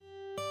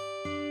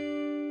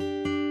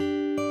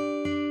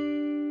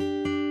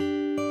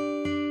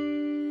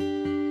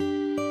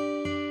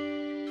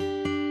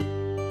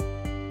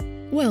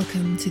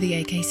Welcome to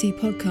the AKC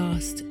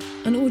podcast,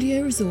 an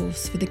audio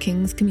resource for the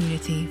King's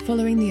community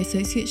following the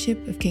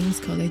Associateship of King's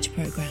College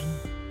programme.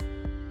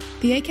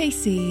 The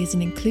AKC is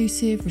an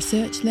inclusive,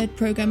 research-led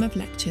programme of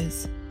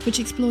lectures which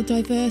explore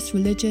diverse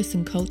religious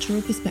and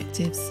cultural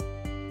perspectives.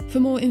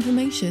 For more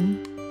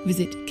information,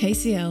 visit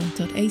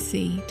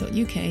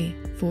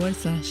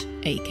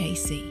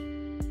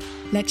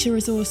kcl.ac.uk/AKC. Lecture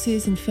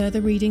resources and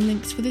further reading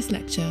links for this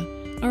lecture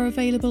are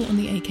available on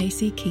the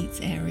AKC Keats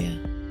area.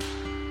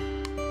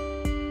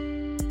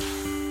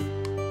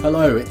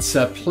 Hello, it's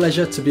a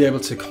pleasure to be able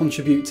to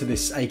contribute to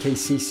this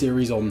AKC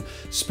series on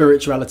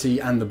spirituality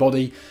and the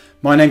body.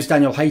 My name's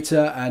Daniel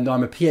Hayter and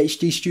I'm a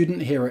PhD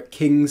student here at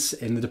King's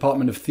in the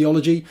Department of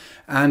Theology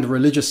and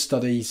Religious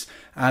Studies,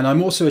 and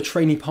I'm also a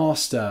trainee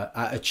pastor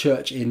at a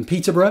church in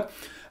Peterborough.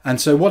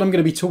 And so what I'm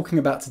going to be talking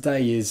about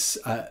today is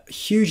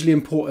hugely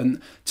important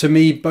to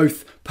me,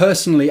 both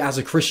personally as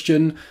a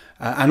Christian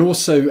and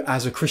also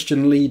as a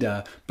Christian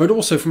leader, but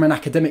also from an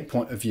academic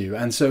point of view.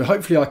 And so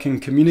hopefully I can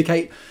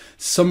communicate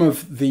some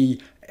of the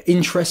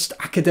interest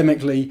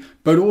academically,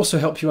 but also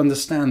help you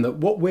understand that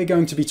what we're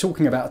going to be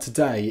talking about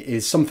today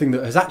is something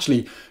that has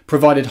actually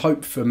provided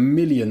hope for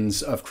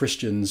millions of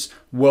Christians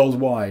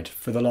worldwide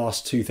for the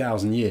last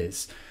 2,000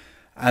 years.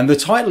 And the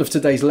title of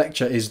today's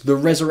lecture is The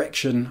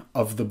Resurrection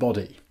of the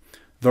Body.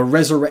 The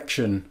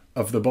Resurrection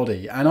of the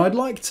Body. And I'd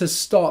like to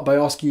start by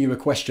asking you a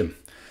question.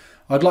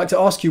 I'd like to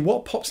ask you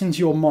what pops into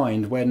your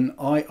mind when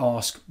I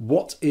ask,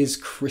 what is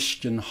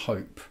Christian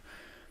hope?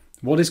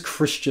 What is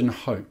Christian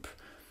hope?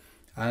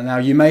 And now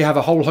you may have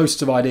a whole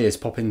host of ideas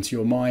pop into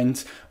your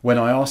mind when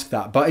I ask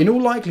that, but in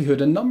all likelihood,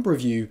 a number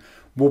of you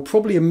will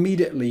probably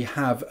immediately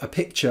have a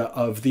picture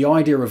of the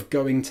idea of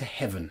going to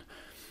heaven.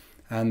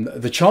 And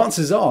the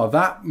chances are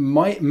that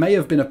may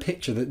have been a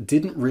picture that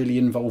didn't really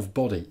involve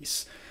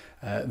bodies,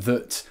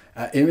 that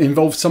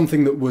involved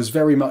something that was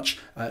very much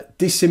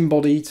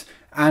disembodied.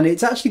 And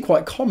it's actually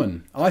quite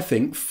common, I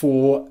think,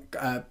 for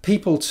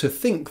people to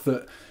think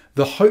that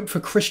the hope for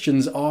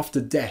Christians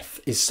after death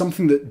is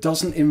something that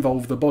doesn't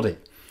involve the body,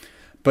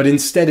 but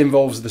instead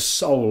involves the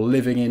soul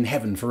living in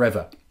heaven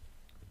forever.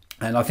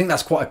 And I think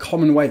that's quite a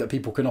common way that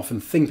people can often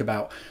think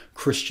about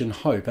Christian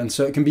hope. And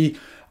so it can be,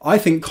 I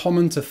think,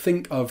 common to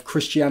think of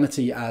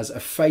Christianity as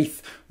a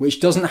faith which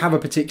doesn't have a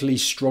particularly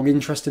strong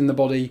interest in the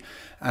body.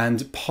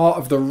 And part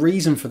of the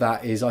reason for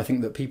that is I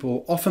think that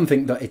people often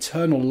think that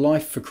eternal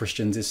life for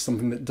Christians is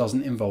something that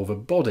doesn't involve a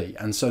body.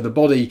 And so the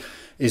body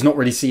is not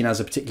really seen as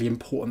a particularly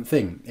important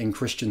thing in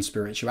Christian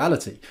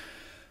spirituality.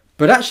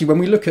 But actually, when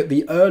we look at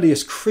the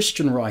earliest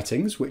Christian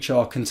writings, which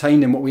are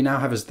contained in what we now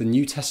have as the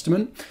New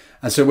Testament,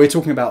 and so we're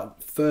talking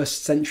about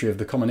first century of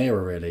the Common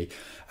Era really,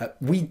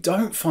 we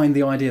don't find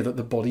the idea that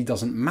the body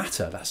doesn't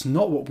matter. That's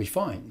not what we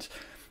find.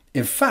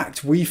 In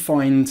fact, we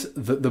find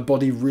that the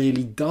body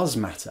really does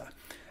matter.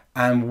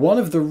 And one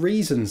of the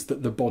reasons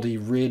that the body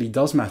really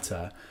does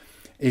matter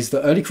is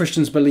that early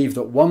Christians believed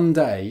that one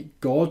day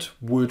God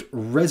would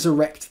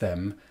resurrect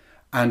them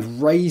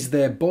and raise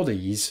their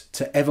bodies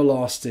to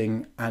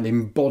everlasting and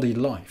embodied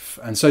life.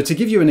 And so to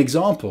give you an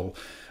example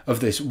of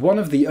this, one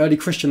of the early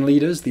Christian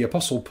leaders, the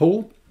Apostle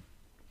Paul,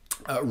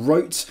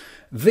 wrote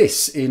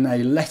this in a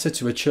letter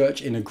to a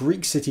church in a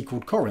Greek city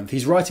called Corinth.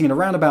 He's writing in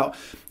around about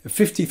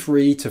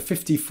 53 to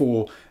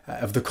 54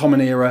 of the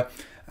Common Era.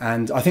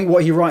 And I think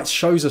what he writes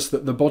shows us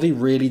that the body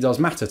really does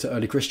matter to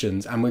early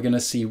Christians. And we're going to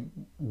see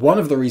one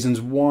of the reasons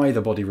why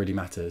the body really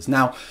matters.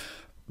 Now,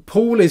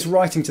 Paul is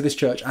writing to this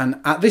church, and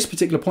at this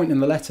particular point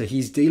in the letter,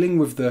 he's dealing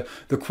with the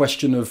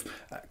question of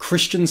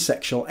Christian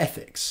sexual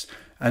ethics.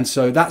 And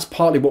so that's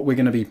partly what we're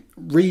going to be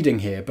reading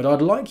here. But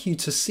I'd like you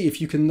to see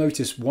if you can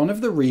notice one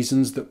of the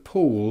reasons that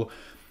Paul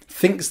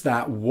thinks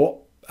that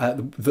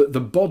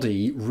the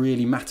body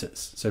really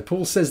matters. So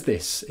Paul says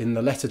this in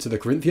the letter to the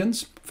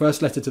Corinthians,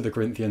 first letter to the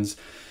Corinthians.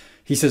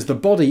 He says, the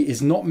body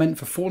is not meant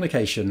for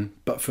fornication,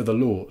 but for the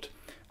Lord,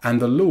 and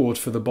the Lord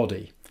for the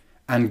body.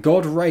 And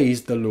God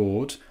raised the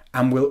Lord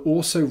and will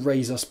also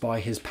raise us by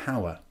his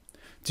power.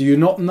 Do you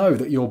not know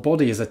that your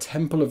body is a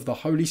temple of the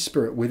Holy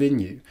Spirit within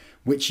you,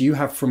 which you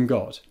have from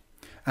God,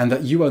 and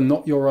that you are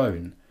not your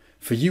own,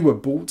 for you were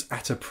bought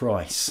at a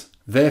price.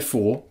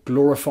 Therefore,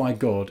 glorify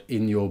God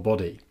in your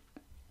body.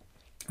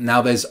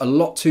 Now, there's a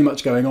lot too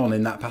much going on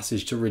in that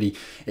passage to really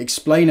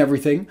explain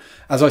everything.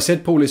 As I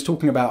said, Paul is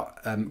talking about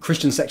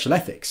Christian sexual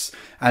ethics,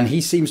 and he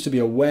seems to be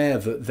aware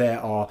that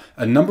there are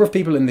a number of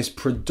people in this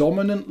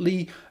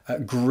predominantly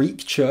Greek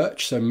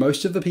church. So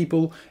most of the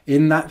people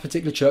in that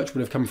particular church would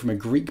have come from a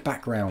Greek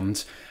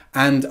background,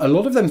 and a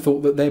lot of them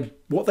thought that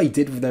what they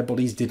did with their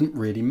bodies didn't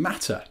really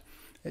matter.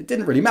 It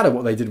didn't really matter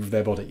what they did with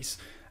their bodies.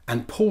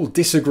 And Paul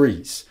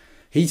disagrees.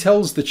 He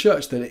tells the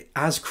church that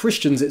as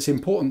Christians, it's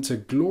important to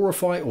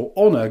glorify or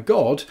honour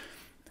God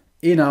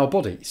in our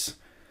bodies.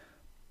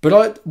 But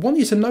I want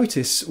you to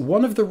notice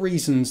one of the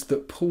reasons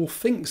that Paul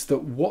thinks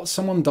that what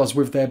someone does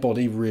with their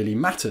body really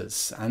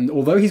matters. And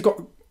although he's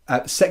got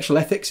sexual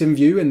ethics in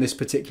view in this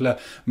particular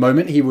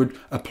moment. He would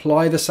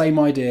apply the same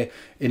idea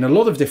in a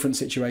lot of different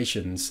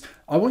situations.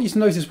 I want you to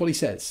notice what he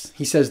says.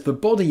 He says, the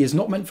body is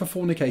not meant for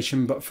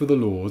fornication, but for the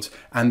Lord,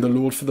 and the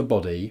Lord for the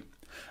body.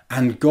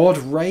 And God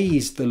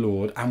raised the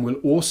Lord and will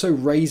also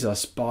raise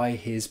us by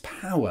his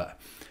power.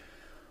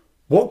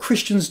 What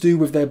Christians do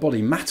with their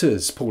body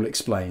matters, Paul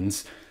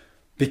explains,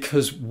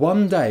 because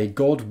one day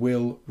God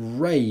will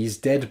raise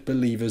dead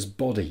believers'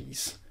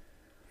 bodies.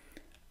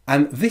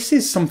 And this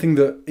is something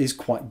that is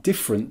quite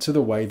different to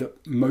the way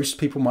that most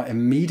people might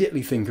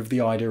immediately think of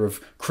the idea of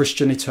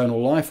Christian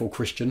eternal life or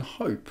Christian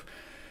hope.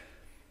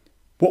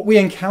 What we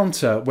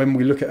encounter when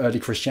we look at early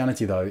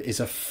Christianity, though, is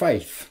a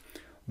faith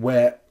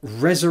where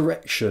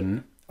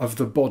resurrection of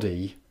the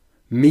body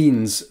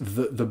means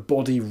that the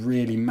body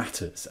really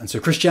matters. And so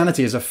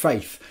Christianity is a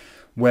faith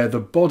where the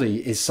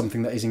body is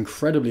something that is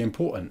incredibly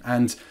important.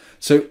 And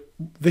so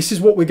this is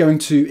what we're going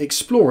to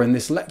explore in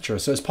this lecture.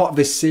 So as part of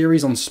this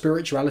series on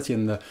spirituality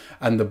and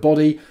the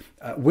body,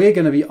 we're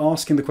going to be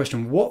asking the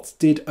question, what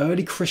did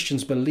early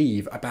Christians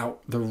believe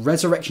about the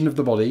resurrection of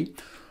the body?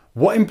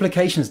 What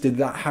implications did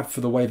that have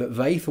for the way that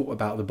they thought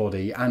about the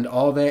body? And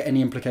are there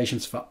any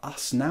implications for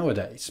us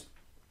nowadays?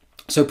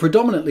 So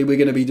predominantly, we're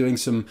going to be doing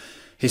some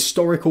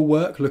historical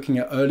work, looking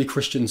at early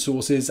Christian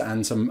sources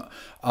and some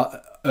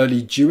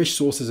early Jewish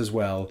sources as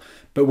well.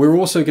 But we're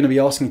also going to be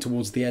asking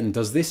towards the end,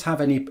 does this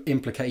have any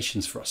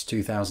implications for us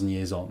 2,000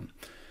 years on?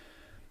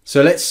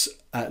 So let's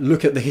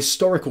look at the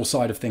historical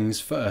side of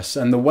things first.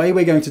 And the way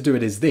we're going to do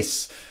it is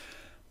this,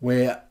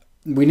 where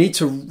we need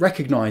to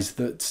recognize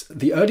that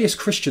the earliest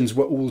Christians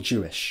were all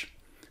Jewish.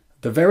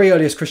 The very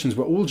earliest Christians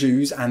were all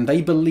Jews, and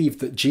they believed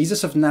that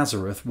Jesus of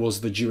Nazareth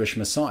was the Jewish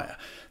Messiah.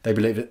 They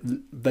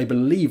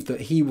believed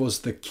that he was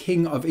the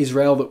King of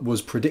Israel that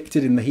was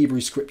predicted in the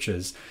Hebrew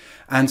Scriptures.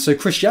 And so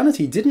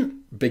Christianity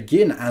didn't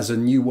begin as a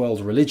New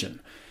World religion.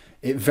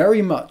 It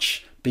very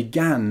much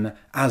began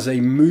as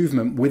a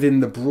movement within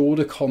the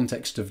broader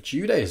context of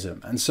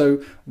Judaism. And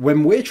so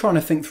when we're trying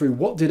to think through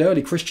what did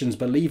early Christians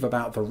believe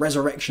about the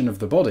resurrection of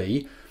the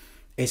body,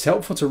 it's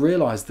helpful to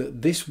realize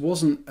that this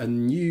wasn't a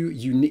new,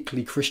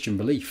 uniquely Christian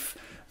belief.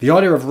 The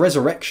idea of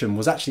resurrection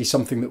was actually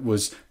something that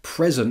was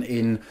present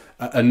in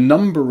a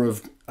number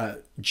of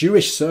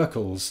Jewish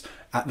circles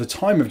at the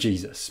time of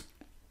Jesus.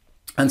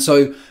 And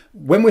so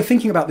when we're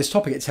thinking about this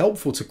topic, it's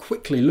helpful to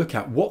quickly look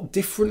at what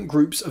different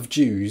groups of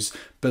Jews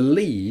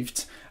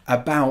believed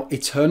about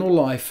eternal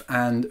life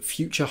and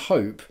future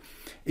hope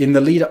in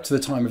the lead up to the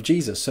time of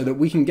Jesus, so that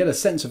we can get a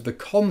sense of the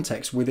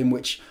context within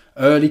which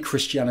early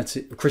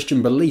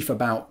Christian belief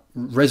about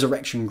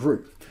resurrection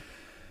grew.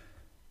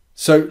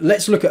 So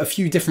let's look at a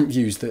few different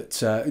views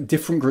that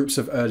different groups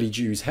of early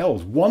Jews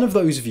held. One of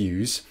those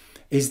views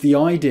is the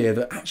idea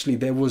that actually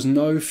there was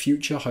no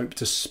future hope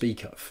to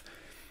speak of.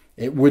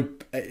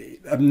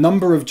 A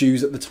number of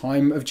Jews at the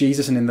time of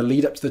Jesus and in the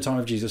lead up to the time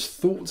of Jesus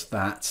thought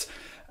that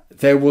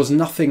there was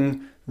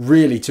nothing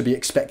really to be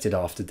expected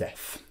after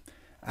death.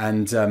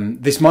 And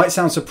this might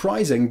sound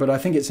surprising, but I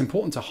think it's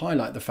important to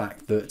highlight the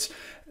fact that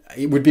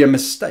it would be a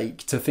mistake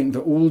to think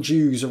that all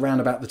Jews around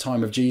about the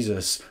time of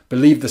Jesus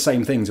believed the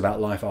same things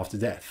about life after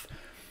death.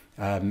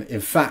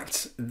 In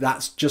fact,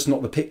 that's just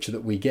not the picture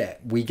that we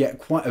get. We get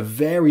quite a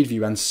varied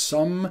view, and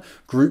some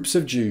groups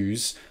of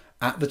Jews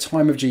at the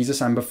time of Jesus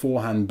and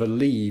beforehand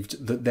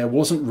believed that there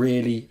wasn't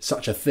really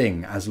such a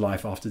thing as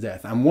life after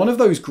death. And one of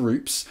those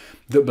groups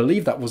that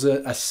believed that was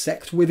a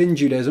sect within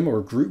Judaism, or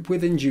a group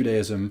within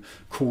Judaism,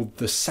 called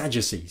the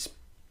Sadducees.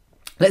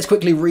 Let's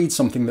quickly read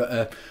something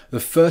that the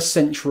first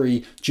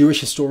century Jewish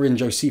historian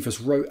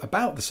Josephus wrote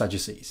about the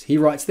Sadducees. He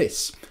writes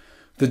this: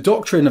 "The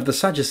doctrine of the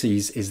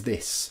Sadducees is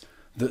this,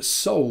 that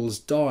souls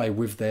die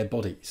with their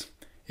bodies."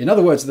 In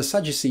other words, the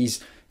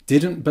Sadducees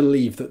didn't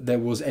believe that there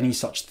was any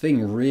such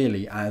thing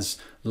really as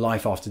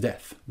life after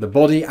death. The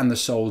body and the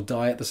soul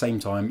die at the same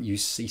time, you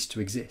cease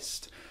to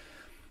exist.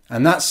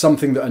 And that's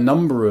something that a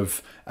number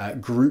of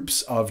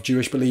groups of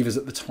Jewish believers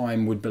at the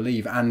time would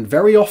believe. And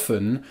very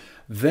often,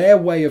 their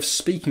way of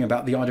speaking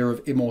about the idea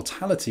of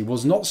immortality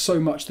was not so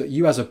much that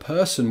you as a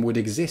person would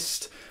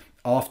exist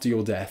after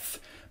your death,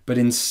 but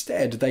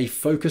instead they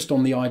focused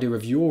on the idea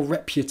of your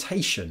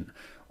reputation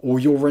or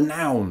your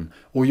renown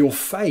or your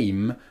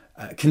fame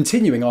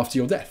continuing after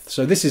your death.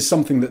 So this is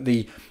something that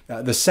the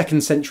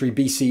 2nd century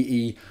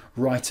BCE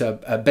writer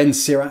Ben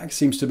Sirach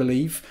seems to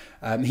believe.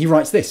 He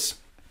writes this: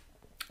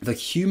 "The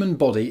human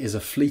body is a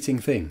fleeting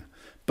thing,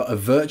 but a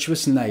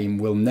virtuous name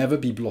will never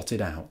be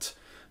blotted out."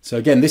 So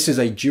again, this is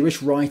a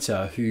Jewish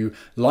writer who,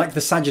 like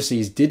the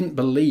Sadducees, didn't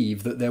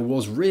believe that there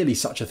was really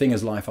such a thing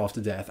as life after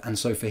death. And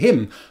so for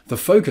him, the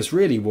focus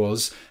really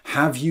was,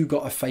 have you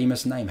got a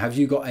famous name? Have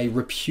you got a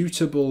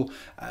reputable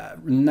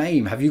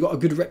name? Have you got a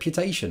good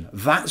reputation?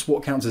 That's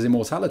what counts as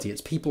immortality. It's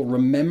people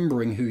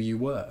remembering who you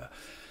were.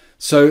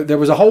 So there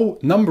was a whole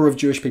number of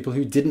Jewish people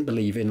who didn't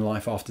believe in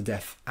life after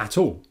death at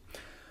all.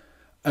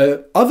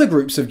 Other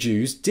groups of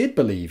Jews did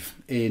believe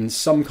in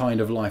some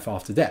kind of life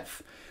after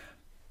death.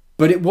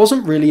 But it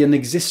wasn't really an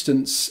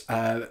existence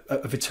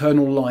of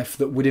eternal life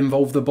that would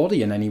involve the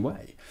body in any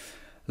way.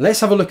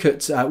 Let's have a look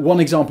at one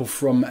example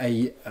from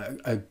a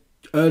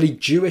early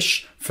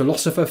Jewish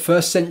philosopher,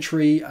 1st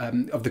century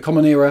of the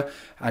Common Era,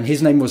 and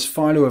his name was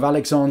Philo of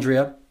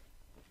Alexandria.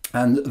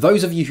 And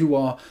those of you who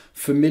are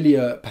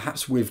familiar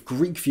perhaps with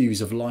Greek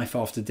views of life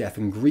after death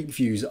and Greek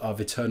views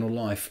of eternal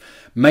life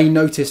may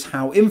notice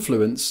how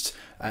influenced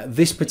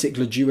this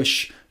particular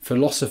Jewish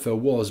philosopher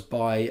was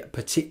by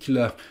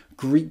particular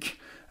Greek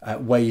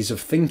ways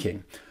of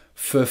thinking.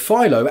 For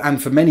Philo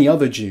and for many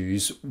other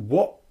Jews,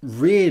 what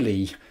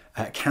really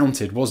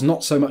counted was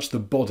not so much the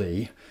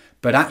body,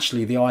 but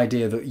actually the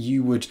idea that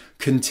you would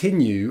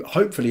continue,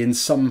 hopefully, in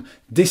some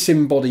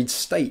disembodied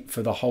state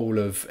for the whole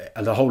of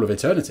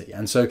eternity.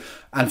 And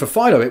for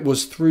Philo, it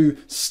was through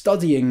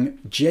studying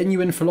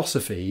genuine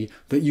philosophy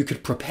that you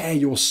could prepare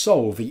your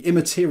soul, the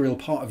immaterial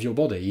part of your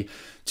body,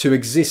 to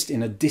exist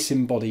in a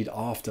disembodied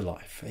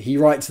afterlife. He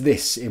writes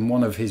this in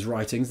one of his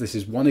writings. This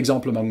is one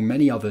example among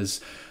many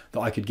others that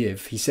I could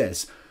give. He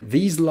says,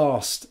 "These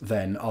last,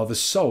 then, are the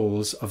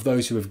souls of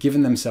those who have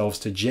given themselves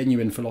to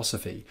genuine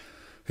philosophy,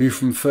 who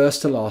from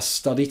first to last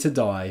study to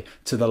die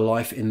to the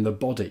life in the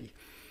body,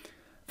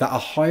 that a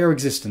higher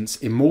existence,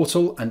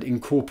 immortal and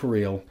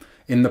incorporeal,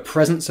 in the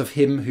presence of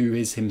him who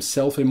is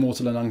himself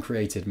immortal and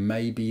uncreated,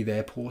 may be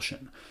their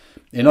portion."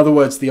 In other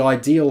words, the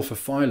ideal for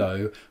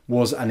Philo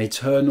was an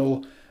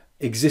eternal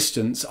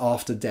existence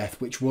after death,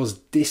 which was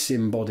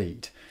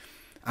disembodied.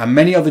 And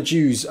many other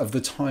Jews of the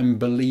time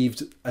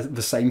believed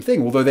the same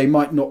thing, although they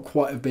might not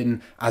quite have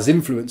been as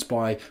influenced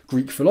by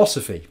Greek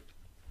philosophy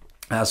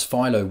as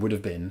Philo would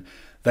have been.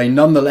 They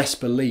nonetheless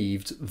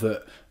believed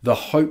that the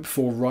hope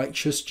for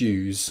righteous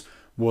Jews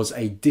was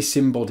a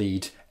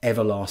disembodied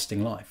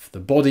everlasting life. The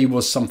body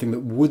was something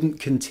that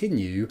wouldn't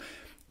continue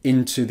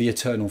into the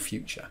eternal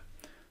future.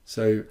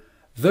 So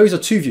those are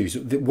two views.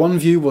 One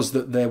view was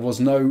that there was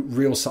no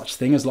real such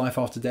thing as life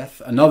after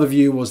death. Another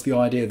view was the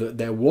idea that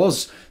there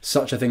was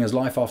such a thing as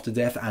life after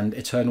death and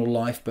eternal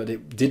life, but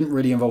it didn't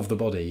really involve the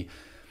body.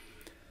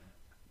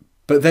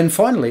 But then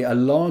finally, a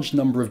large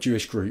number of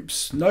Jewish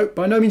groups,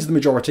 by no means the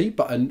majority,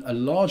 but a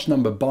large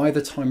number by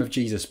the time of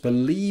Jesus,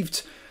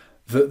 believed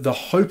that the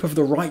hope of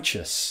the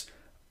righteous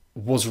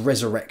was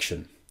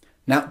resurrection.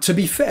 Now, to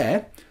be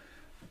fair,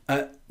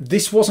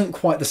 this wasn't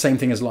quite the same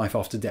thing as life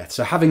after death.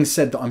 So having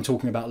said that I'm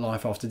talking about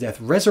life after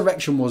death,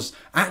 resurrection was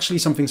actually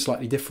something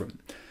slightly different.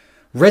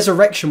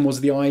 Resurrection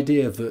was the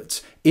idea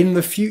that in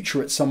the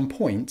future at some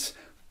point,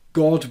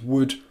 God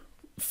would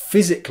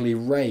physically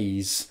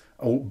raise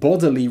or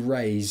bodily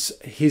raise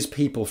his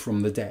people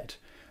from the dead.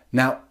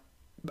 Now,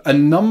 a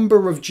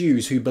number of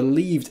Jews who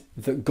believed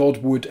that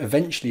God would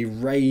eventually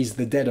raise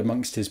the dead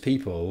amongst his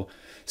people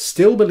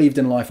still believed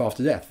in life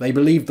after death. They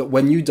believed that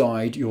when you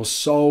died, your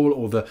soul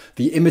or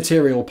the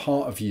immaterial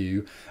part of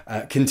you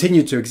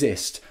continued to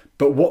exist.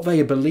 But what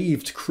they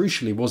believed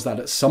crucially was that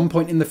at some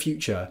point in the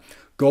future,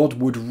 God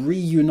would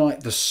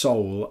reunite the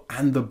soul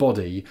and the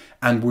body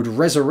and would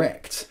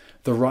resurrect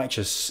the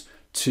righteous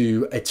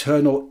to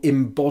eternal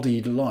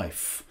embodied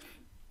life.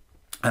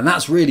 And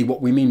that's really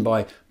what we mean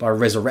by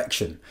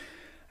resurrection.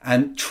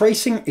 And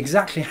tracing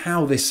exactly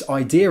how this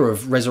idea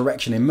of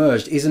resurrection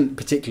emerged isn't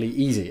particularly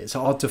easy. It's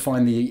hard to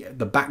find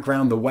the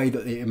background, the way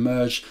that it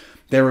emerged.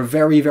 There are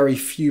very, very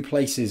few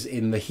places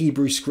in the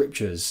Hebrew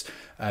scriptures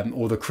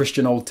or the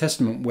Christian Old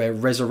Testament where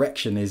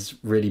resurrection is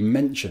really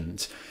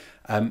mentioned.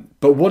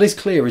 But what is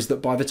clear is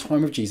that by the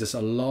time of Jesus,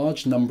 a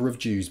large number of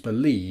Jews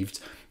believed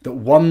that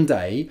one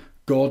day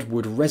God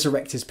would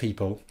resurrect his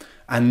people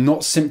and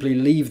not simply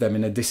leave them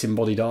in a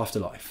disembodied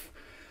afterlife.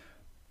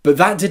 But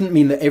that didn't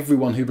mean that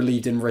everyone who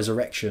believed in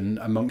resurrection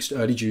amongst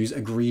early Jews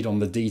agreed on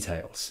the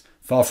details.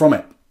 Far from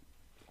it.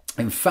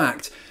 In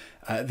fact,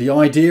 the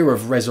idea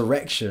of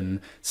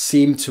resurrection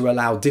seemed to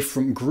allow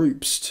different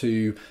groups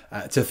to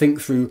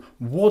think through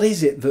what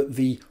is it that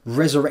the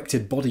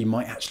resurrected body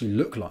might actually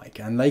look like.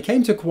 And they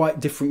came to quite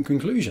different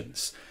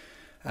conclusions.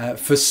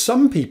 For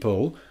some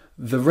people,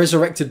 the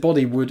resurrected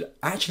body would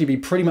actually be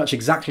pretty much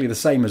exactly the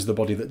same as the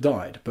body that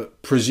died,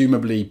 but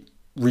presumably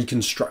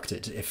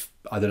reconstructed if,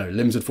 I don't know,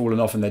 limbs had fallen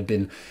off and there'd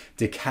been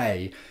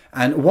decay.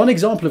 And one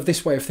example of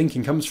this way of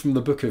thinking comes from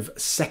the book of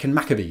 2nd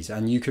Maccabees,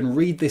 and you can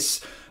read this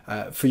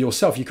for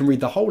yourself. You can read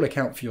the whole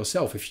account for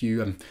yourself if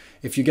you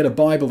get a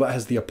Bible that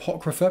has the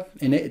Apocrypha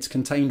in it. It's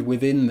contained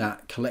within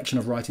that collection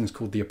of writings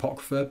called the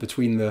Apocrypha,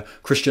 between the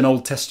Christian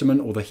Old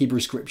Testament or the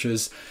Hebrew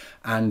Scriptures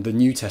and the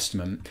New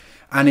Testament.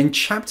 And in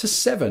chapter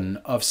 7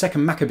 of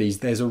 2nd Maccabees,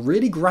 there's a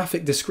really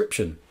graphic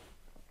description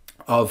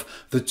of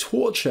the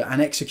torture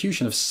and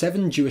execution of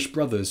 7 Jewish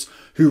brothers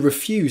who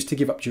refused to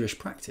give up Jewish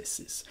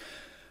practices.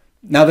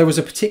 Now, there was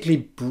a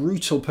particularly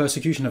brutal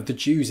persecution of the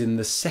Jews in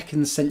the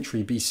 2nd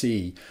century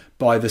BC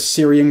by the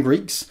Syrian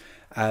Greeks.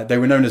 They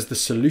were known as the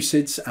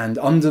Seleucids, and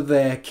under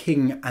their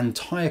king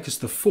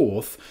Antiochus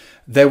IV,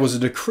 there was a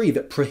decree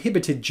that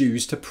prohibited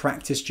Jews to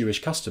practice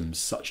Jewish customs,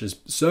 such as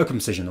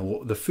circumcision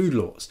or the food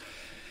laws.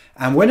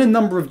 And when a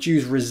number of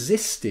Jews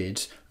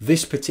resisted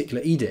this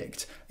particular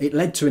edict, it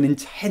led to an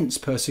intense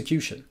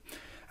persecution.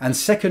 And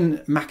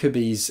Second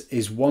Maccabees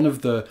is one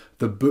of the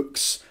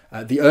books,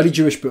 the early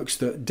Jewish books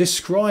that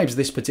describes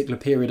this particular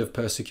period of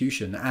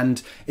persecution.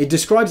 And it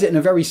describes it in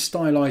a very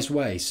stylized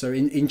way. So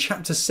in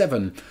chapter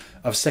 7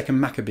 of Second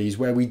Maccabees,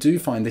 where we do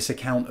find this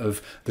account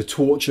of the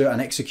torture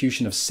and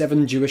execution of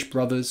 7 Jewish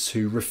brothers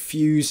who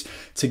refuse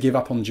to give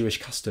up on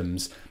Jewish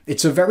customs,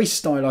 it's a very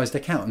stylized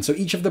account. And so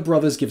each of the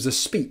brothers gives a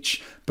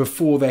speech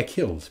before they're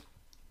killed.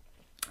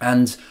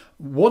 And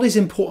what is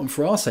important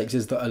for our sakes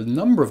is that a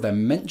number of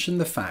them mention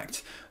the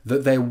fact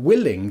that they're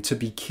willing to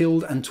be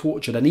killed and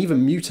tortured and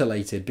even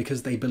mutilated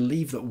because they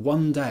believe that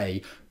one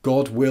day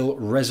God will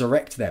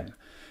resurrect them.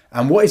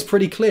 And what is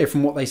pretty clear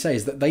from what they say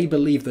is that they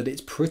believe that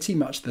it's pretty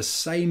much the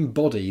same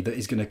body that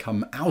is going to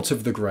come out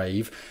of the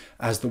grave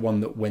as the one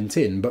that went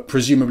in, but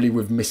presumably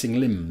with missing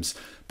limbs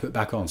put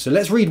back on. So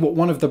let's read what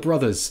one of the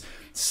brothers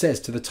says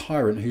to the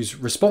tyrant who's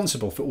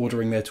responsible for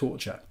ordering their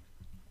torture.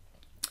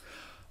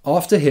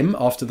 After him,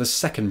 after the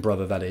second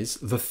brother that is,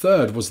 the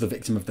third was the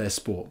victim of their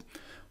sport.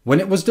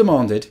 When it was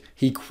demanded,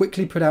 he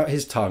quickly put out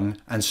his tongue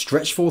and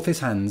stretched forth his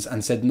hands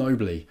and said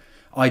nobly,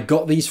 I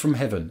got these from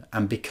heaven,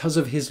 and because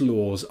of his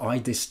laws I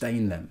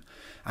disdain them,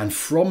 and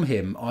from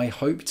him I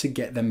hope to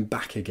get them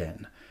back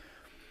again.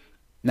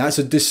 Now it's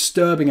a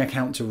disturbing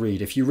account to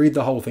read. If you read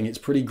the whole thing, it's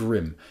pretty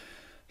grim.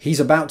 He's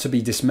about to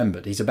be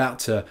dismembered. He's about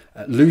to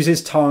lose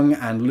his tongue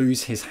and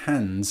lose his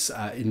hands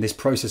in this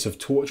process of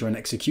torture and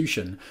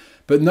execution.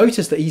 But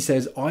notice that he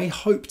says, I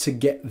hope to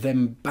get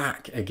them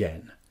back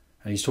again.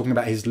 And he's talking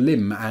about his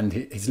limbs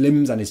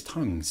and his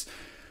tongues.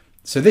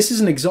 So this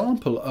is an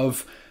example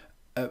of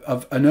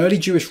an early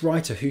Jewish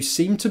writer who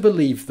seemed to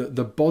believe that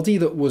the body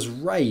that was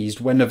raised,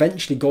 when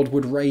eventually God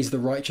would raise the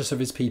righteous of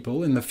his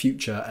people in the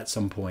future at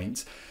some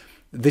point,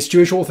 this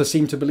Jewish author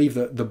seemed to believe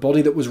that the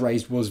body that was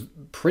raised was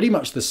pretty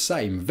much the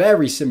same,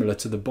 very similar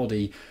to the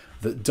body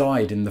that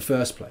died in the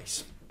first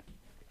place.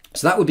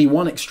 So that would be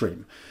one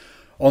extreme.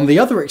 On the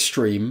other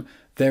extreme,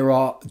 there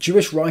are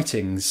Jewish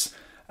writings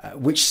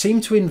which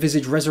seem to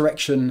envisage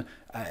resurrection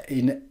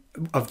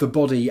of the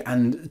body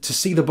and to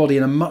see the body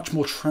in a much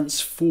more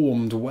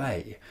transformed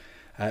way.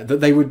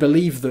 That they would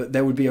believe that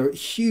there would be a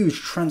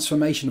huge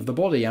transformation of the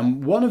body.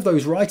 And one of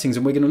those writings,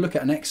 and we're going to look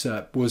at an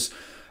excerpt, was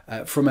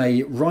from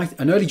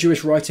an early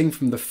Jewish writing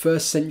from the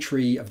 1st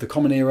century of the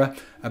Common Era,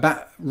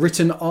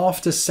 written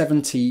after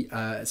 70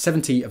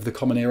 of the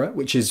Common Era,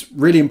 which is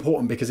really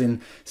important because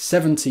in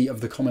 70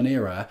 of the Common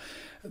Era,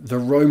 the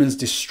Romans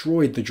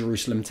destroyed the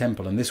Jerusalem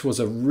temple. And this was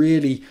a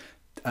really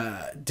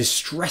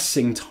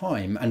distressing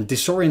time and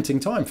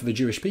disorienting time for the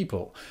Jewish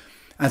people.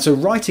 And so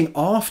writing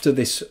after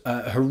this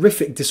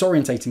horrific,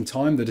 disorientating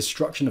time, the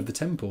destruction of the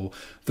temple,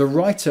 the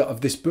writer of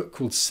this book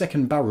called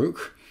Second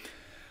Baruch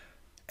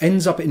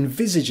ends up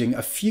envisaging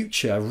a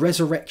future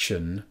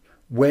resurrection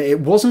where it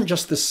wasn't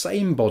just the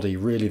same body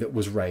really that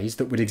was raised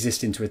that would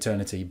exist into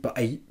eternity, but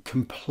a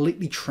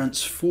completely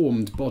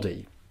transformed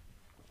body.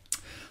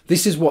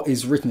 This is what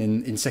is written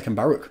in Second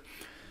Baruch.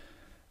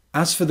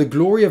 As for the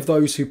glory of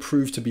those who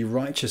prove to be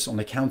righteous on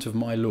account of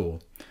my law,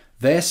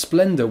 their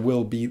splendour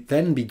will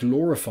then be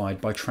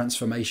glorified by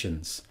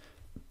transformations,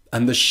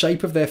 and the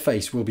shape of their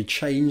face will be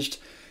changed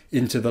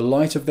into the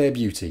light of their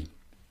beauty,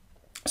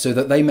 so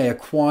that they may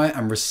acquire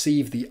and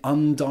receive the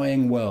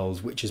undying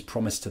world which is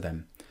promised to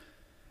them.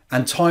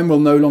 And time will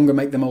no longer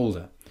make them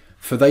older,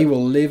 for they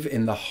will live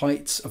in the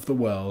heights of the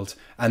world,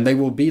 and they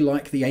will be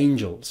like the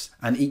angels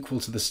and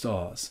equal to the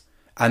stars,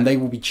 and they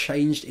will be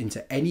changed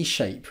into any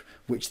shape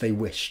which they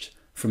wished,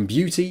 from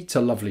beauty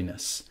to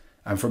loveliness,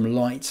 and from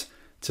light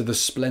to the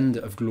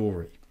splendour of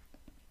glory.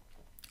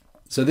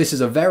 So this is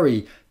a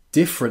very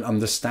different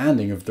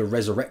understanding of the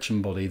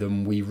resurrection body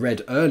than we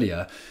read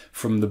earlier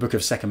from the book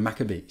of Second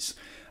Maccabees.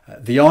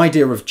 The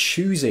idea of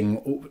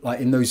choosing, like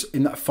in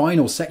that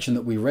final section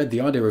that we read, the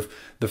idea of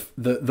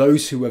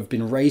those who have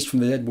been raised from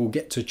the dead will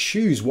get to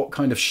choose what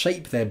kind of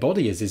shape their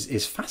body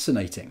is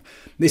fascinating.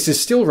 This is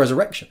still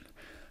resurrection,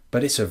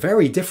 but it's a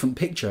very different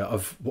picture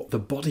of what the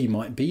body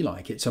might be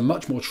like. It's a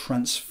much more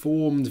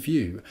transformed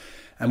view.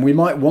 And we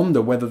might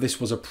wonder whether this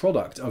was a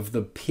product of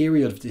the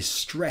period of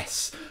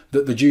distress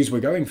that the Jews were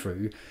going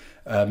through,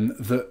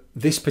 that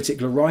this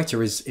particular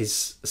writer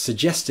is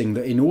suggesting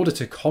that in order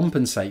to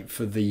compensate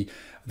for the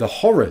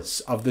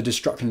horrors of the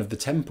destruction of the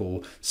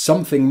temple,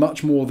 something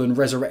much more than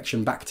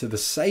resurrection back to the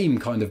same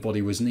kind of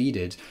body was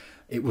needed.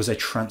 It was a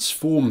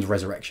transformed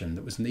resurrection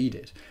that was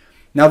needed.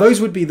 Now, those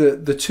would be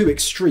the two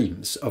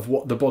extremes of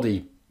what the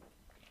body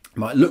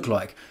might look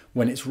like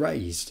when it's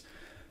raised.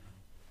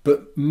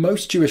 But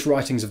most Jewish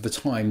writings of the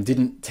time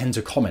didn't tend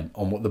to comment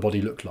on what the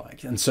body looked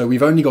like. And so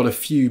we've only got a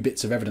few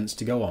bits of evidence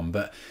to go on.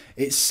 But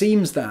it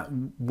seems that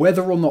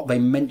whether or not they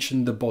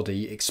mentioned the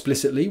body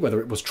explicitly,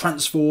 whether it was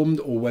transformed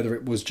or whether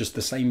it was just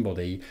the same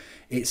body,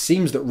 it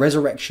seems that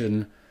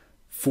resurrection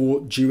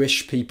for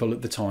Jewish people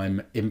at the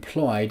time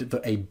implied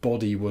that a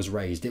body was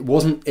raised. It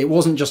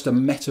wasn't just a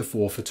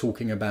metaphor for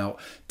talking about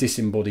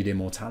disembodied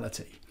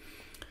immortality.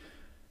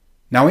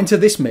 Now into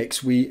this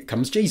mix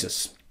comes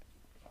Jesus.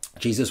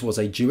 Jesus was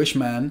a Jewish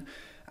man,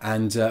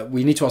 And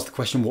we need to ask the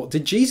question, what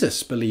did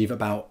Jesus believe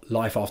about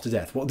life after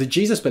death? What did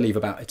Jesus believe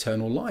about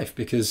eternal life?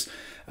 Because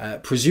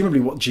presumably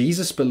what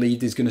Jesus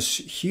believed is going to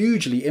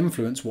hugely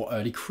influence what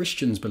early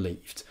Christians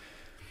believed.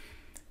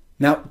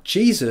 Now,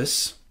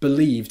 Jesus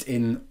believed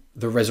in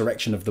the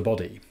resurrection of the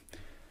body.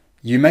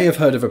 You may have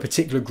heard of a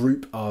particular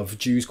group of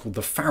Jews called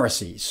the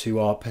Pharisees, who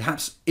are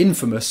perhaps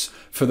infamous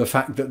for the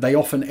fact that they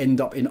often end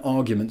up in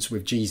arguments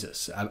with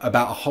Jesus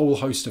about a whole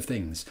host of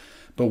things.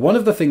 But one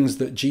of the things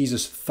that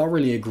Jesus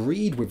thoroughly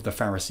agreed with the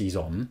Pharisees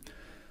on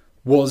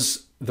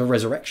was the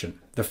resurrection.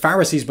 The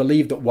Pharisees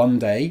believed that one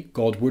day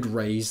God would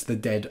raise the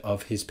dead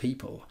of his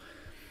people.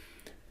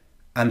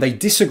 And they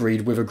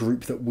disagreed with a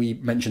group that we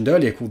mentioned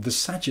earlier called the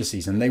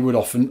Sadducees, and they would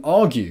often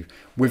argue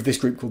with this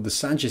group called the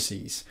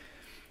Sadducees.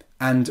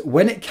 And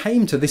when it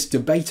came to this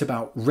debate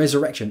about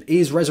resurrection,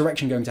 is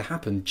resurrection going to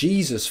happen?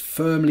 Jesus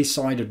firmly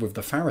sided with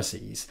the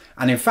Pharisees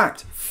and in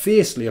fact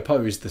fiercely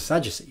opposed the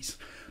Sadducees.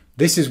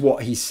 This is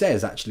what he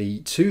says actually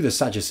to the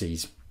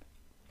Sadducees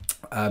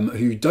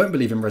who don't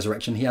believe in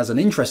resurrection. He has an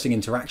interesting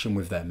interaction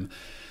with them,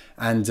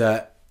 and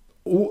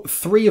all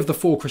three of the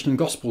four Christian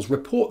Gospels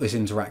report this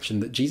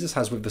interaction that Jesus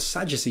has with the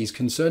Sadducees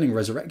concerning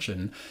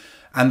resurrection,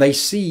 and they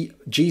see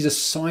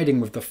Jesus siding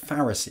with the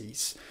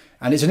Pharisees.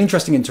 And it's an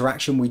interesting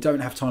interaction. We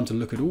don't have time to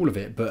look at all of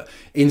it, but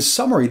in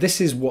summary,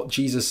 this is what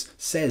Jesus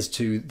says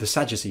to the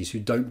Sadducees who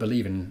don't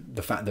believe in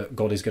the fact that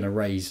God is going to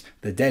raise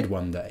the dead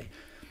one day.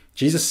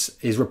 Jesus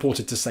is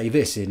reported to say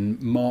this in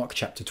Mark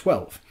chapter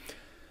 12.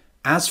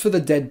 As for the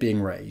dead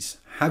being raised,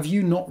 have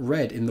you not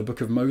read in the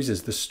book of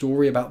Moses the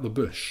story about the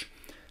bush?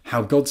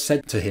 How God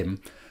said to him,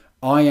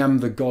 I am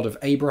the God of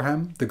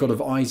Abraham, the God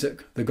of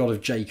Isaac, the God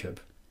of Jacob.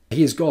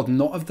 He is God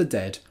not of the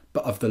dead,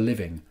 but of the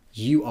living.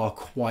 You are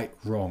quite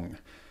wrong.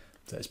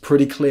 So it's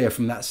pretty clear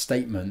from that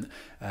statement,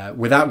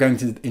 without going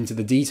into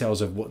the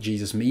details of what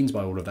Jesus means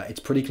by all of that, it's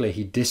pretty clear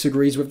he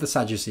disagrees with the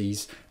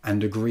Sadducees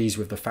and agrees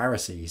with the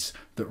Pharisees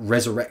that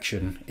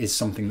resurrection is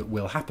something that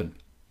will happen.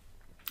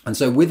 And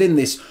so within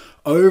this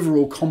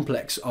overall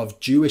complex of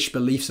Jewish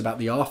beliefs about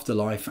the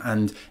afterlife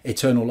and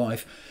eternal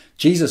life,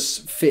 Jesus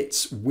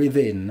fits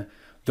within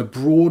the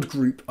broad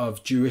group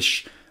of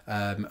Jewish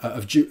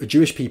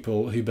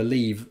people who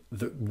believe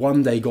that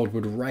one day God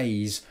would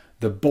raise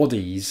the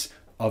bodies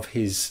of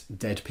his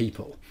dead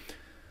people.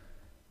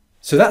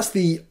 So that's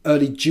the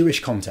early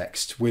Jewish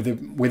context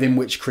within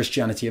which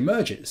Christianity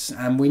emerges.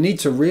 And we need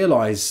to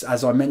realize,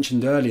 as I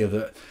mentioned earlier,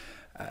 that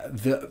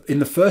in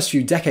the first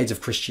few decades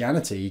of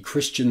Christianity,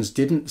 Christians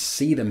didn't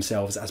see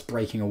themselves as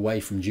breaking away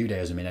from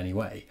Judaism in any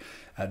way.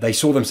 They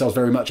saw themselves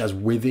very much as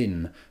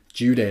within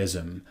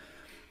Judaism.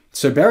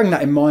 So bearing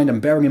that in mind,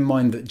 and bearing in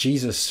mind that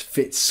Jesus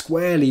fits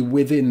squarely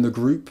within the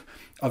group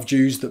of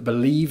Jews that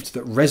believed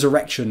that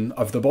resurrection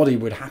of the body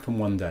would happen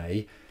one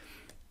day,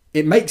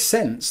 it makes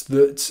sense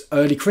that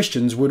early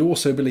Christians would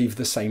also believe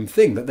the same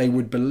thing, that they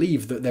would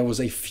believe that there was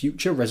a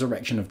future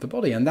resurrection of the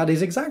body. And that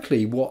is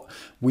exactly what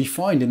we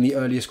find in the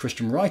earliest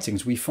Christian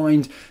writings. We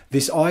find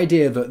this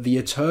idea that the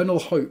eternal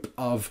hope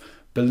of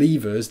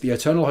believers, the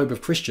eternal hope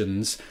of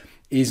Christians,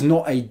 is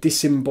not a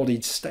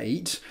disembodied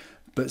state,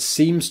 but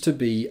seems to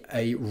be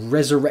a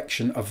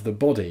resurrection of the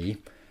body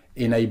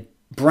in a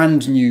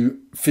brand new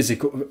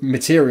physical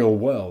material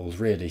world.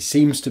 Really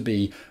seems to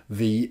be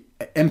the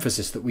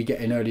emphasis that we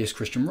get in earliest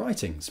Christian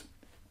writings.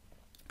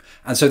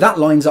 And so that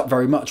lines up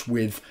very much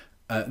with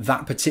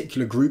that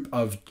particular group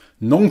of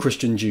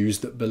non-Christian Jews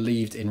that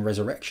believed in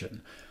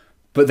resurrection.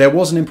 But there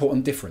was an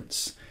important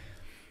difference,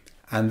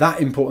 and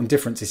that important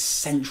difference is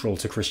central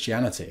to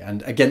Christianity.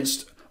 And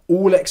against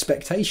all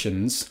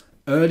expectations,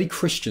 early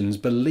Christians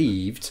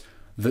believed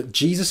that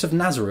Jesus of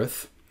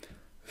Nazareth,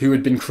 who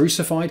had been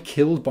crucified,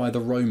 killed by the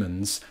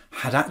Romans,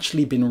 had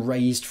actually been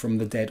raised from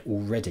the dead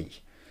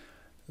already.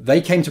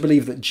 They came to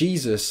believe that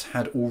Jesus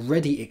had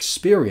already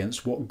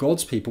experienced what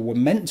God's people were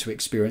meant to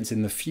experience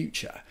in the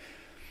future.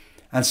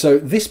 And so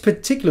this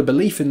particular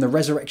belief in the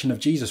resurrection of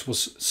Jesus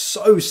was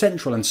so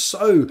central and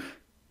so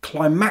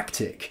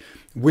climactic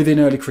within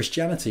early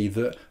Christianity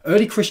that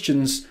early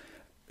Christians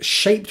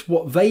shaped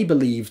what they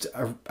believed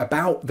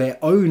about their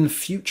own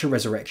future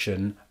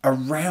resurrection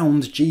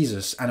around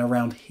Jesus and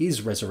around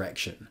his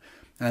resurrection.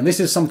 And this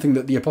is something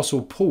that the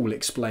Apostle Paul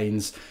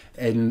explains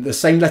in the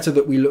same letter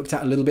that we looked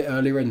at a little bit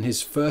earlier, in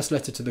his first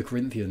letter to the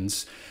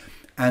Corinthians.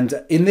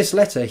 And in this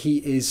letter, he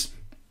is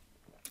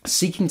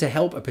seeking to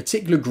help a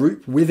particular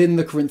group within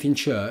the Corinthian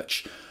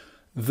church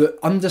that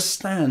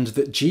understand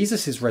that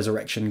Jesus'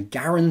 resurrection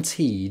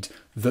guaranteed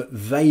that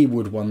they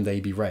would one day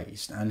be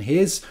raised. And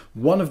here's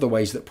one of the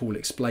ways that Paul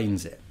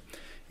explains it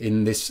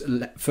in this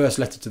first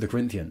letter to the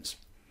Corinthians.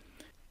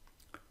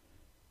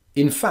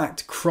 In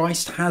fact,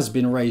 Christ has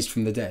been raised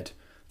from the dead,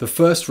 the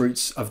first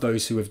fruits of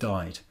those who have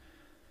died.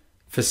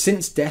 For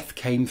since death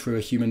came through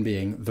a human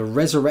being, the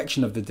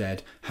resurrection of the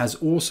dead has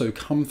also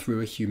come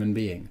through a human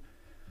being.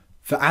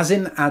 For as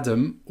in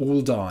Adam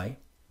all die,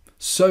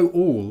 so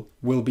all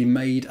will be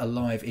made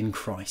alive in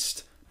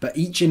Christ, but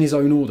each in his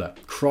own order.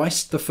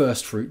 Christ the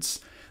first fruits,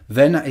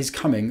 then at his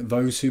coming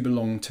those who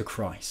belong to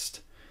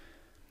Christ.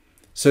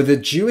 So the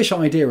Jewish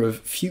idea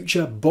of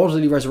future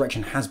bodily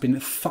resurrection has been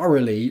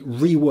thoroughly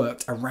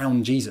reworked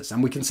around Jesus.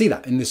 And we can see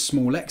that in this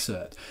small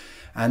excerpt.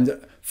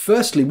 And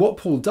firstly, what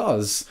Paul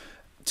does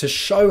to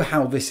show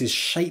how this is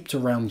shaped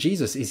around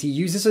Jesus is he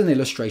uses an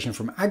illustration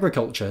from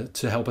agriculture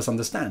to help us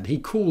understand. He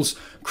calls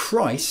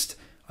Christ,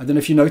 I don't know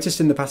if you noticed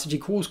in the passage, he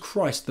calls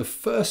Christ the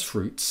first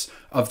fruits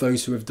of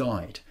those who have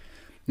died.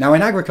 Now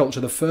in agriculture,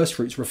 the first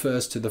fruits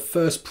refers to the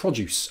first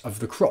produce of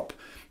the crop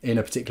in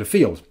a particular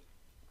field.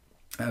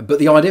 But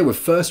the idea with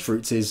first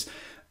fruits is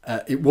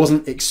it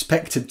wasn't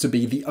expected to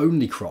be the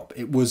only crop.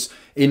 It was,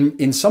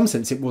 in some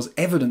sense, it was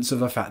evidence of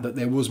the fact that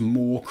there was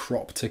more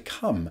crop to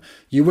come.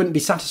 You wouldn't be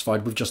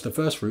satisfied with just the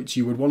first fruits.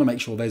 You would want to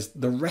make sure there's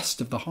the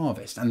rest of the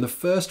harvest. And the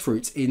first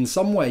fruits in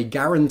some way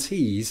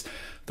guarantees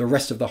the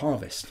rest of the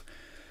harvest.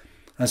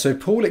 And so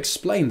Paul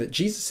explained that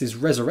Jesus'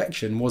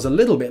 resurrection was a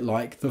little bit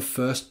like the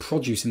first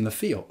produce in the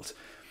field.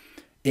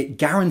 It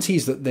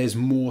guarantees that there's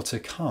more to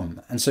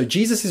come. And so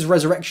Jesus'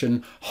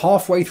 resurrection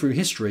halfway through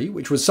history,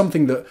 which was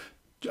something that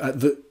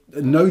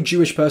no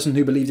Jewish person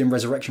who believed in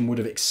resurrection would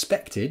have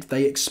expected.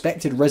 They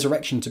expected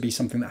resurrection to be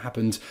something that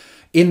happened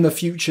in the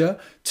future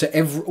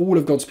to all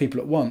of God's people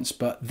at once.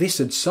 But this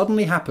had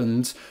suddenly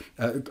happened,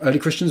 early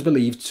Christians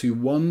believed, to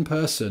one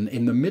person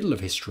in the middle of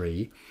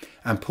history.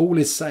 And Paul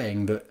is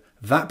saying that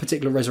that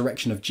particular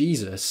resurrection of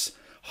Jesus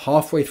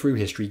halfway through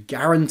history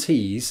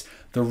guarantees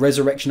the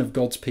resurrection of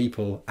God's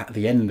people at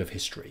the end of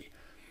history.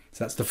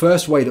 So that's the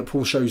first way that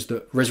Paul shows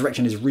that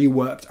resurrection is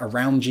reworked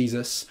around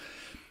Jesus.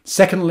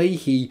 Secondly,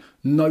 he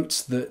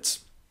notes that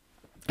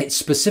it's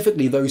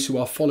specifically those who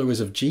are followers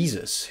of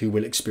Jesus who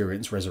will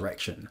experience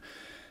resurrection.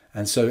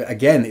 And so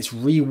again, it's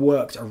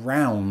reworked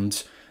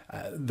around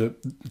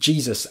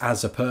Jesus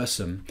as a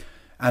person.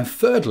 And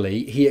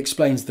thirdly, he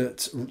explains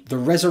that the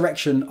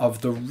resurrection of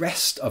the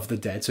rest of the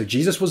dead, so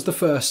Jesus was the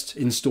first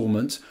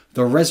installment,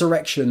 the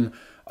resurrection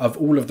of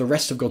all of the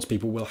rest of God's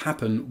people will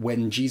happen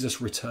when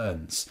Jesus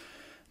returns.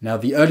 Now,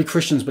 the early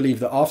Christians believed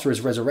that after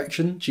his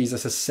resurrection,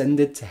 Jesus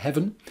ascended to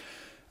heaven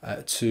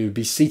to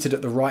be seated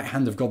at the right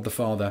hand of God the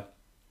Father.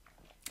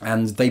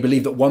 And they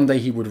believe that one day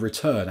he would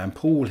return. And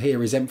Paul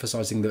here is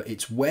emphasizing that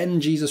it's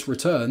when Jesus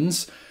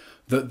returns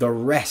that the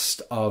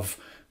rest of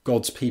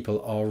God's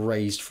people are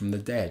raised from the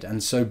dead.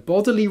 And so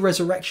bodily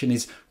resurrection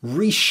is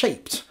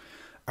reshaped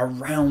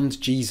around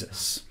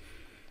Jesus.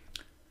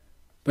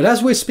 But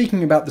as we're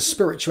speaking about the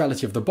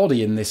spirituality of the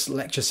body in this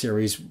lecture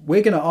series,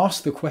 we're going to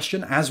ask the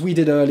question, as we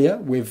did earlier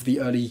with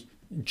the early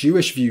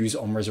Jewish views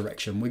on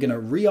resurrection, we're going to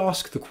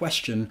re-ask the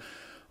question,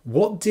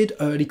 what did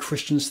early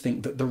Christians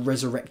think that the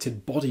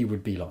resurrected body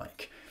would be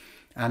like?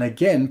 And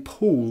again,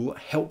 Paul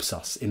helps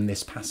us in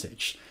this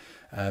passage.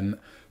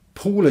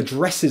 Paul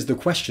addresses the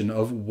question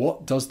of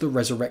what does the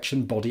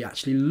resurrection body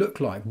actually look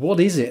like? What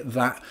is it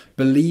that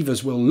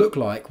believers will look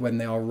like when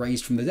they are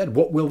raised from the dead?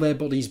 What will their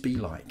bodies be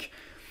like?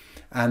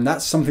 And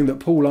that's something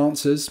that Paul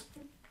answers.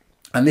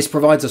 And this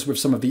provides us with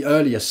some of the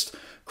earliest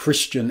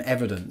Christian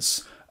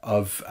evidence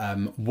of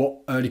what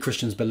early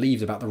Christians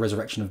believed about the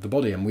resurrection of the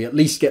body. And we at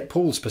least get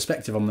Paul's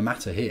perspective on the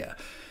matter here.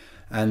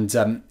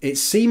 And it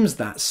seems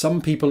that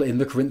some people in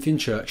the Corinthian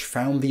church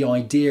found the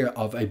idea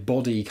of a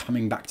body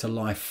coming back to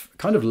life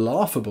kind of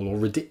laughable or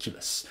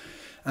ridiculous.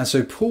 And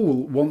so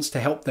Paul wants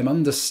to help them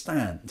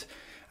understand.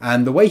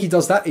 And the way he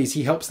does that is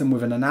he helps them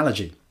with an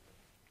analogy.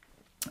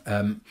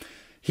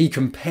 He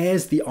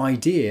compares the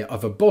idea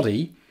of a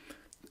body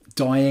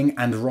dying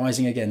and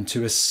rising again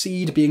to a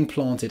seed being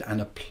planted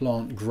and a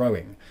plant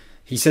growing.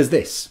 He says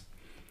this,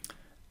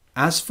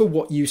 "As for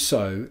what you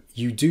sow,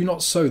 you do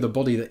not sow the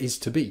body that is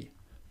to be,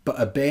 but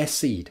a bare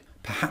seed,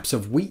 perhaps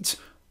of wheat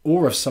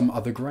or of some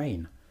other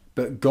grain.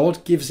 But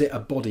God gives it a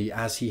body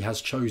as he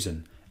has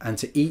chosen, and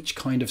to each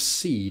kind of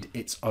seed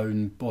its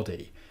own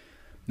body."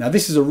 Now,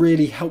 this is a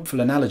really helpful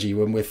analogy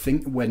when we're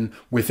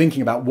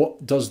thinking about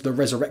what does the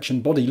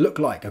resurrection body look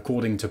like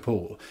according to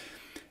Paul.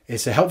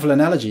 It's a helpful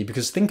analogy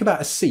because think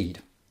about a seed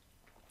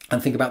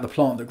and think about the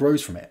plant that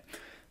grows from it.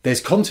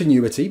 There's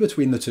continuity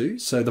between the two.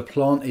 So the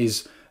plant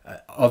is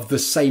of the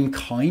same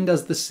kind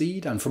as the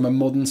seed. And from a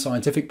modern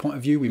scientific point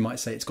of view, we might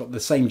say it's got the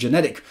same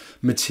genetic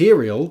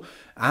material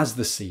as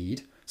the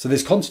seed. So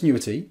there's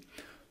continuity,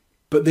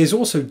 but there's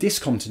also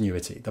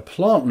discontinuity. The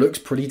plant looks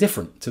pretty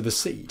different to the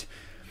seed.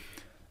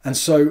 And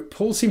so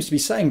Paul seems to be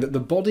saying that the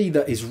body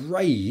that is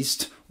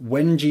raised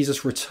when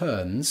Jesus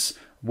returns,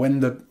 when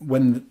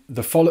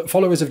the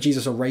followers of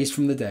Jesus are raised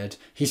from the dead,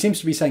 he seems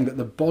to be saying that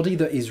the body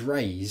that is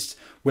raised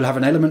will have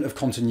an element of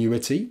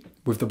continuity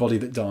with the body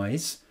that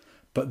dies,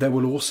 but there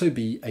will also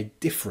be a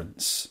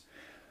difference.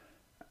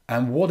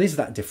 And what is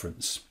that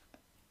difference?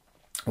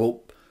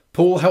 Well,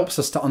 Paul helps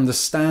us to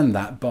understand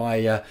that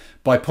by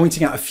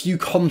pointing out a few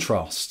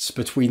contrasts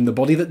between the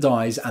body that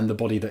dies and the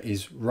body that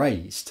is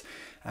raised.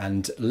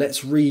 And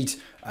let's read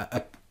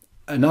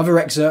another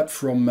excerpt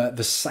from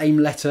the same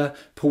letter.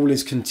 Paul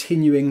is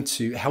continuing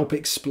to help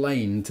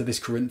explain to this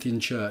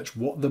Corinthian church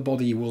what the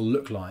body will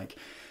look like.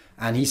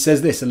 And he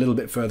says this a little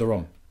bit further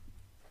on.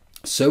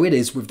 "So it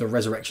is with the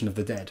resurrection of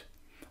the dead.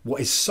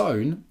 What is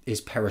sown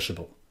is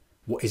perishable.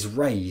 What is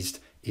raised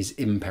is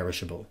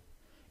imperishable.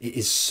 It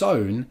is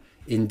sown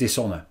in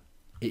dishonour.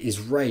 It is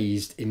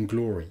raised in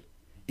glory.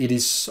 It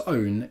is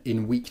sown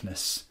in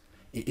weakness.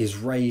 It is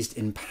raised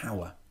in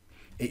power.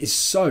 It is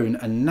sown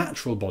a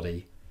natural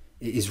body.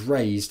 It is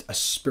raised a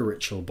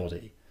spiritual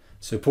body.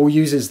 So Paul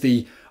uses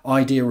the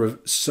idea of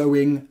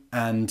sowing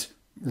and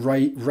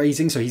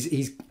raising. So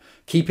he's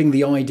keeping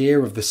the idea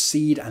of the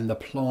seed and the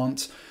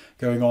plant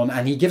going on.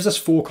 And he gives us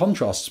 4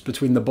 contrasts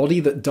between the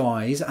body that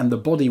dies and the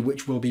body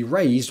which will be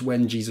raised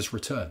when Jesus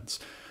returns.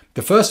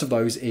 The first of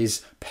those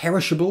is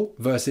perishable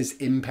versus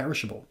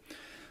imperishable.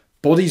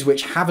 Bodies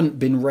which haven't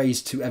been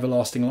raised to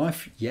everlasting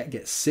life yet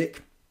get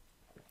sick,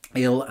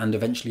 ill, and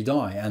eventually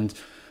die. And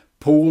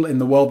Paul, in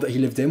the world that he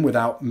lived in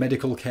without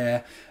medical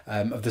care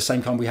of the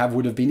same kind we have,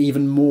 would have been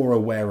even more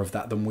aware of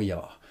that than we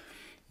are.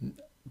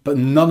 But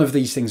none of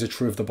these things are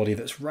true of the body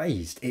that's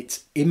raised.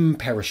 It's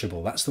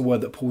imperishable. That's the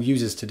word that Paul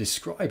uses to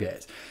describe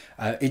it.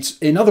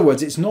 In other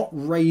words, it's not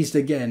raised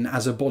again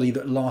as a body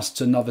that lasts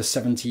another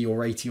 70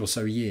 or 80 or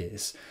so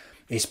years.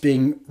 It's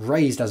being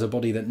raised as a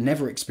body that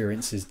never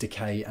experiences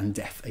decay and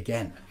death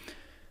again.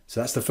 So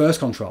that's the first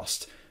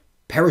contrast.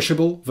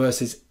 Perishable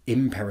versus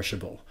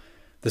imperishable.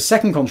 The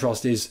second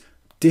contrast is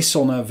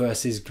dishonour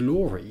versus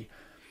glory.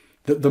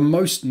 That the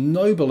most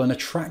noble and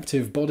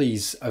attractive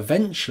bodies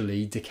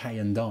eventually decay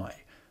and die.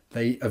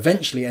 They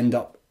eventually end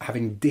up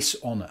having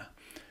dishonour.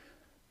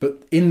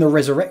 But in the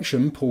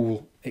resurrection,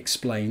 Paul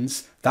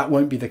explains, that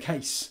won't be the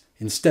case.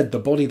 Instead, the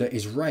body that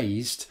is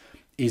raised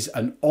is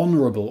an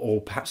honourable,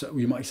 or perhaps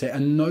we might say a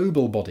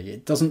noble body.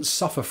 It doesn't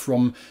suffer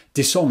from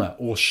dishonour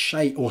or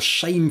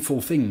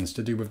shameful things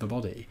to do with the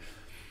body.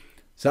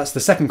 So that's the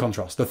second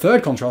contrast. The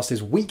third contrast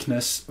is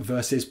weakness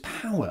versus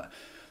power.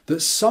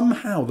 That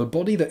somehow the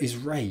body that is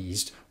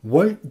raised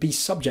won't be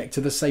subject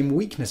to the same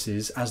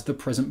weaknesses as the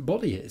present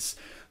body is.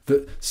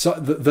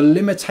 The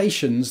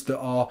limitations that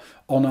are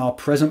on our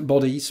present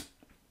bodies,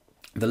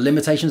 the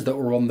limitations that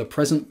were on the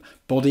present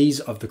bodies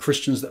of the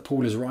Christians that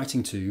Paul is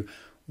writing to,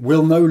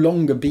 will no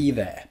longer be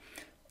there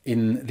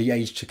in the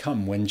age to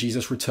come when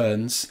Jesus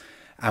returns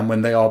and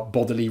when they are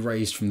bodily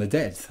raised from the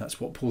dead. That's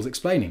what Paul's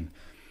explaining.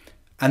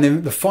 And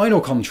then the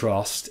final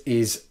contrast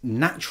is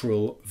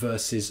natural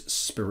versus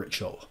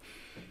spiritual.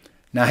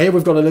 Now here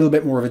we've got a little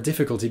bit more of a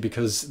difficulty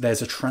because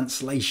there's a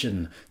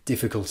translation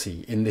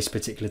difficulty in this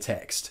particular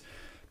text.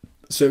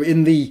 So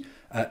in the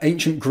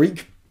ancient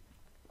Greek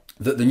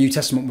that the New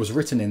Testament was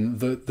written in,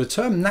 the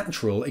term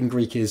natural in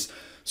Greek is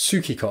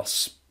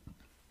psychikos.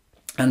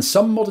 And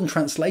some modern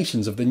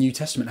translations of the New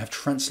Testament have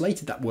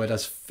translated that word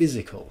as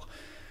physical.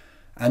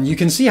 And you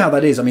can see how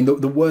that is. I mean,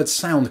 the words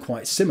sound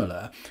quite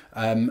similar,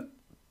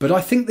 but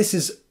I think this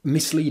is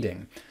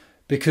misleading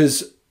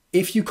because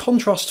if you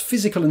contrast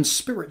physical and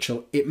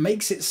spiritual, it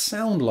makes it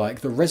sound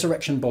like the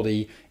resurrection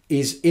body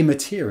is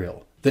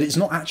immaterial, that it's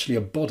not actually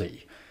a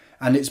body.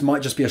 And it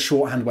might just be a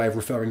shorthand way of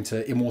referring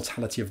to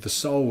immortality of the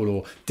soul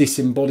or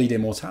disembodied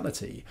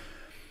immortality.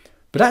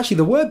 But actually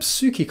the word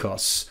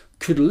psychikos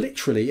could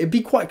literally, it'd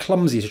be quite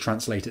clumsy to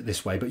translate it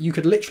this way, but you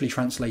could literally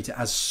translate it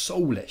as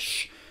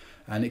soulish.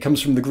 And it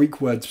comes from the Greek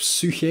word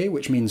psyche,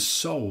 which means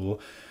soul.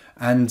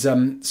 And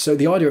so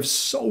the idea of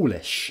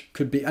soulish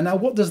could be, and now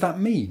what does that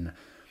mean?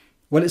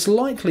 Well, it's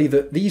likely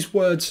that these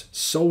words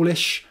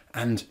soulish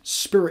and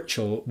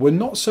spiritual were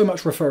not so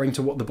much referring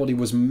to what the body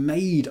was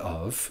made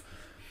of,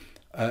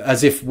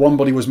 as if one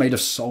body was made of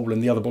soul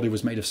and the other body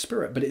was made of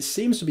spirit, but it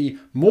seems to be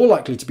more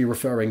likely to be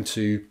referring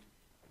to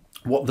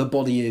what the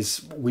body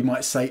is, we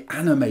might say,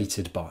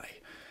 animated by.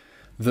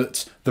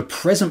 That the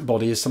present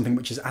body is something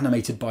which is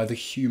animated by the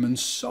human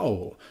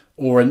soul.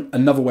 Or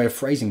another way of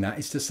phrasing that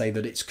is to say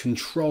that it's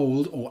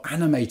controlled or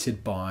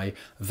animated by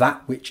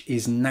that which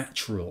is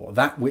natural,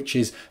 that which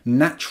is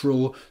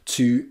natural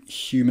to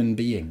human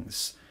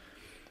beings.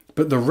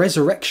 But the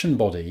resurrection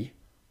body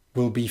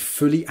will be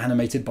fully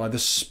animated by the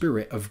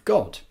Spirit of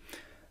God.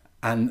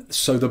 And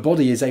so the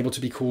body is able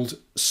to be called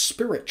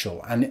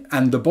spiritual.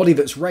 And the body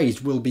that's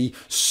raised will be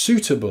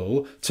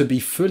suitable to be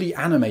fully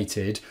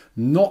animated,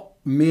 not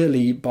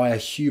merely by a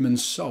human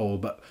soul,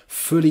 but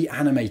fully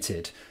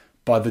animated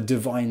by the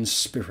divine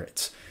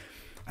Spirit.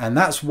 And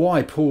that's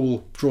why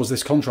Paul draws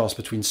this contrast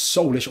between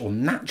soulish or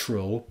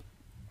natural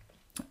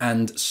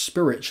and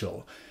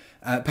spiritual.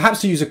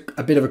 Perhaps to use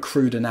a bit of a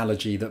crude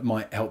analogy that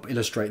might help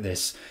illustrate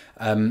this,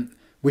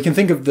 we can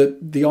think of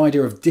the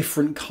idea of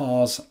different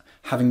cars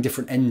having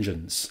different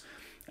engines.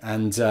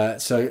 And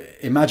so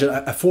imagine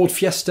a Ford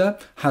Fiesta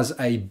has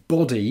a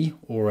body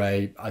or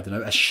a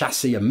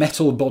chassis, a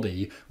metal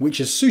body, which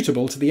is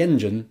suitable to the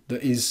engine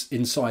that is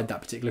inside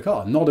that particular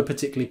car, not a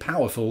particularly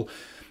powerful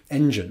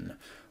engine.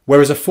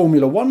 Whereas a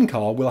Formula One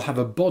car will have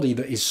a body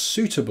that is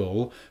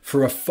suitable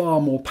for a far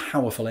more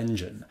powerful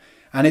engine.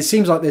 And it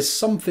seems like there's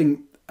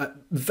something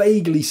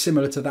vaguely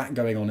similar to that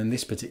going on in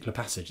this particular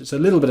passage. It's a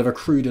little bit of a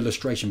crude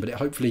illustration, but it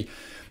hopefully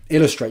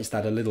illustrates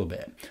that a little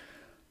bit.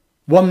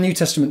 One New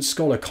Testament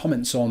scholar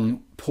comments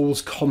on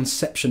Paul's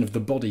conception of the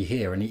body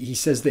here, and he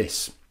says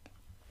this: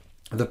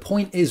 The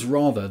point is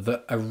rather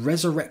that a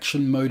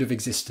resurrection mode of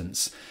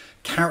existence,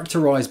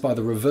 characterized by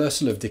the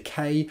reversal of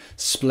decay,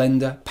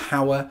 splendor,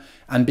 power,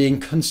 and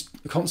being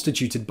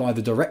constituted by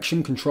the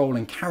direction, control,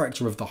 and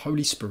character of the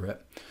Holy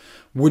Spirit,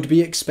 would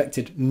be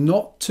expected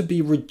not to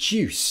be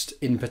reduced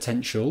in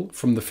potential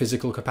from the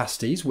physical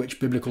capacities which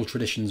biblical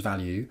traditions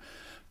value,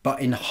 but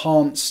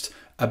enhanced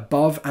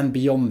above and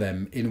beyond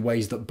them in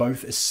ways that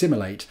both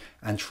assimilate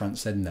and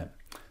transcend them.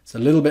 It's a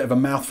little bit of a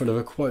mouthful of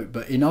a quote,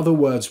 but in other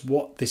words,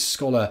 what this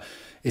scholar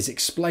is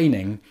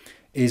explaining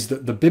is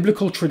that the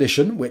biblical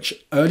tradition,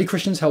 which early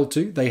Christians held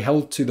to, they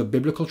held to the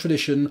biblical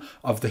tradition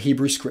of the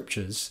Hebrew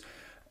scriptures.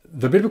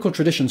 The biblical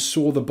tradition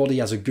saw the body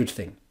as a good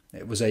thing.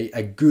 It was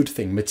a good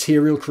thing.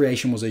 Material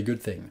creation was a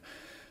good thing.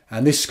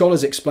 And this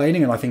scholar's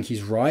explaining, and I think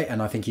he's right,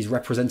 and I think he's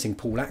representing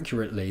Paul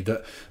accurately,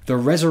 that the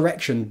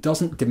resurrection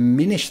doesn't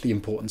diminish the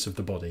importance of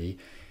the body.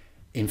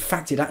 In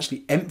fact, it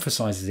actually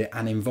emphasizes it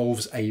and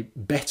involves a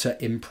better,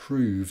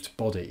 improved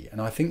body.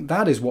 And I think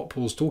that is what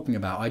Paul's talking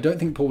about. I don't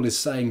think Paul is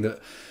saying that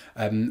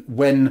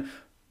when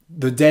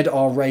the dead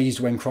are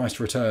raised when Christ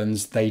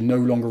returns, they no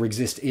longer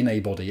exist in a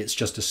body. It's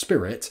just a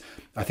spirit.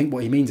 I think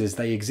what he means is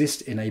they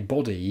exist in a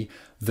body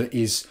that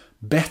is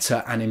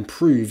better and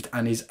improved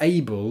and is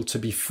able to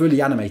be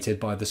fully animated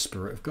by the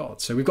Spirit of God.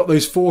 So we've got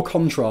those four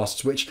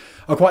contrasts which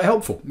are quite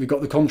helpful. We've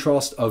got the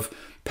contrast of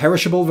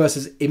perishable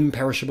versus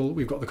imperishable.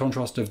 We've got the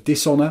contrast of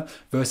dishonor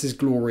versus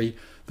glory,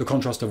 the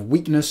contrast of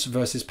weakness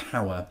versus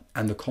power,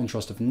 and the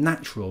contrast of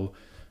natural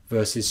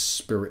versus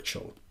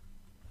spiritual.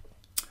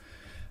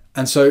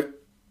 And so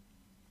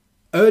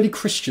early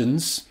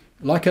Christians,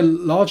 like a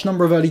large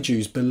number of early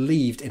Jews,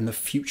 believed in the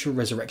future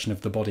resurrection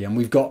of the body. And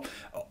we've got,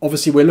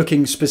 obviously we're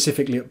looking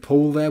specifically at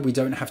Paul there. We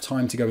don't have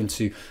time to go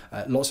into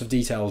lots of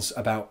details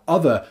about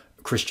other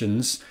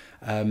Christians,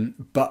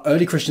 but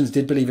early Christians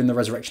did believe in the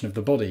resurrection of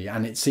the body.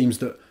 And it seems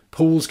that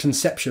Paul's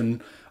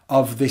conception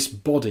of this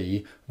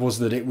body was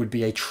that it would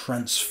be a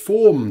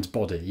transformed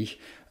body,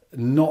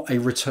 not a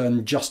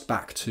return just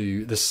back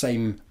to the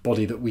same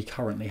body that we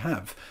currently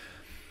have.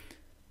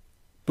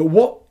 But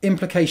what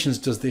implications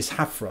does this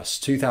have for us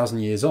 2,000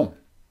 years on?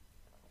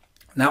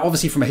 Now,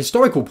 obviously, from a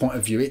historical point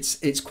of view,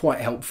 it's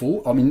quite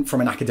helpful. I mean,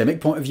 from an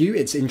academic point of view,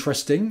 it's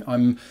interesting.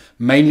 I'm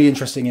mainly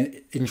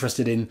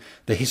interested in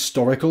the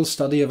historical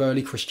study of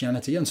early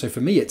Christianity. And so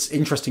for me, it's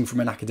interesting from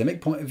an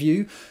academic point of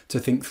view to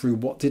think through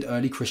what did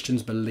early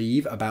Christians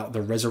believe about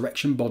the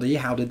resurrection body?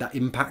 How did that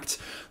impact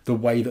the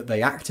way that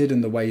they acted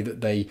and the way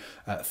that they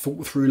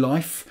thought through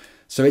life?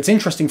 So it's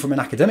interesting from an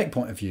academic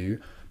point of view.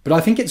 But I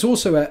think it's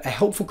also a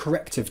helpful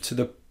corrective to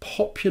the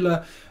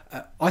popular,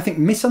 I think,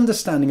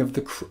 misunderstanding of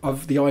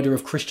the idea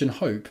of Christian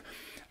hope,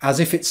 as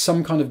if it's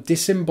some kind of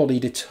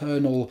disembodied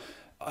eternal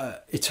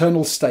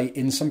state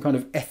in some kind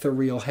of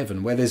ethereal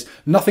heaven where there's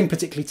nothing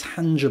particularly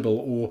tangible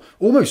or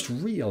almost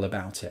real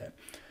about it.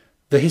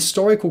 The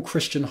historical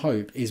Christian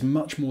hope is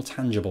much more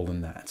tangible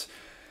than that.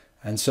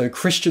 And so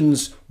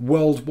Christians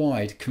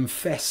worldwide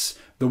confess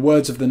the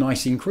words of the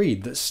Nicene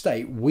Creed that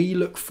state, we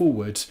look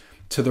forward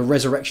to the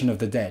resurrection of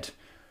the dead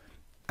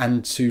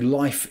and to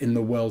life in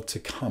the world to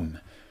come.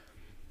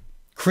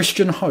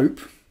 Christian hope,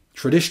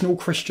 traditional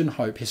Christian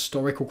hope,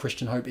 historical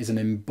Christian hope is an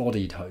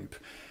embodied hope.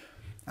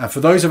 And for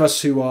those of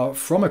us who are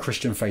from a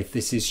Christian faith,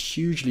 this is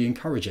hugely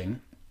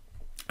encouraging.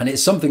 And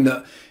it's something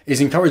that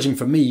is encouraging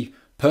for me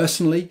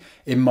personally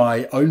in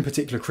my own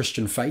particular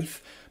Christian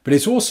faith. But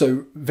it's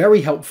also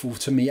very helpful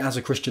to me as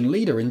a Christian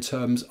leader in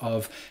terms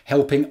of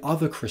helping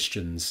other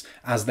Christians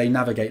as they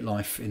navigate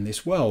life in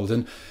this world.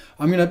 And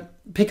I'm going to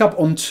pick up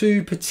on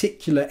two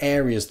particular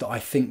areas that I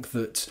think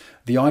that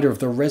the idea of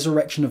the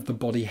resurrection of the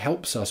body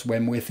helps us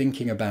when we're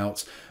thinking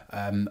about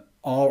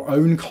our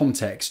own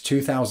context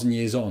 2,000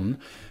 years on,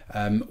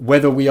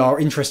 whether we are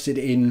interested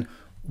in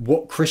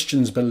what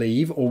Christians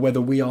believe or whether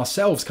we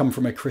ourselves come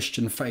from a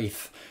Christian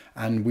faith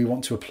and we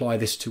want to apply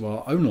this to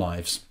our own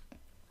lives.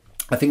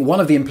 I think one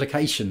of the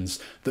implications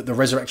that the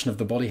resurrection of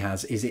the body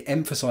has is it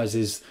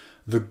emphasizes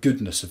the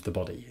goodness of the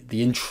body,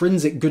 the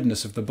intrinsic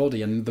goodness of the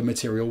body and the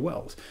material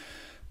world.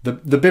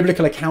 The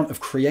biblical account of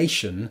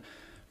creation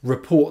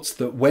reports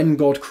that when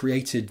God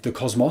created the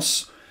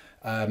cosmos,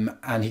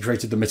 and he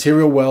created the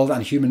material world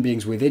and human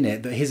beings within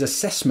it, that his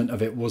assessment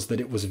of it was that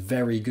it was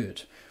very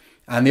good.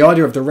 And the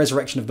idea of the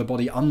resurrection of the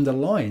body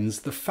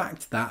underlines the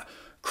fact that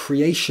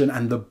creation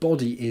and the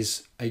body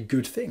is a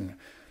good thing.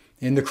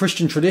 In the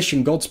Christian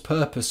tradition, God's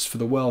purpose for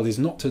the world is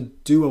not to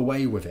do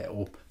away with it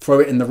or throw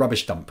it in the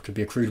rubbish dump, could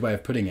be a crude way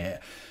of putting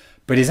it,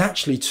 but is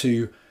actually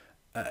to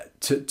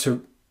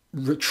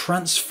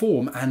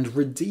transform and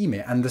redeem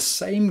it. And the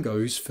same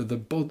goes for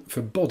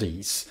for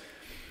bodies.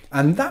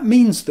 And that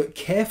means that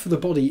care for the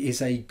body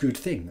is a good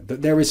thing,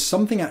 that there is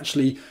something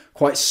actually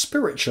quite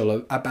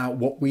spiritual about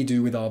what we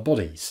do with our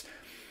bodies.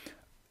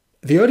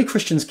 The early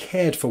Christians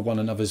cared for one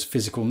another's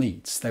physical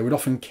needs. They would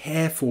often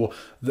care for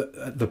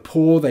the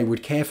poor. They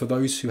would care for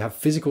those who have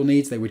physical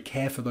needs. They would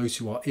care for those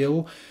who are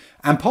ill.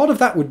 And part of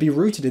that would be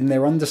rooted in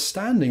their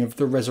understanding of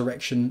the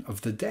resurrection of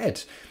the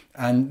dead.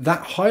 And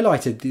that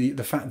highlighted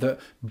the fact that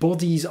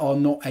bodies are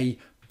not a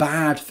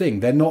bad thing.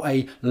 They're not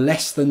a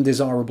less than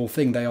desirable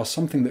thing. They are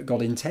something that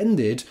God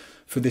intended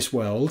for this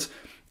world.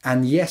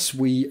 And yes,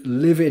 we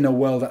live in a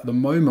world at the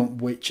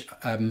moment which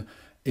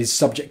is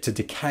subject to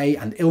decay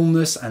and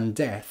illness and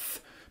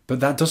death, but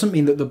that doesn't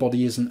mean that the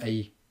body isn't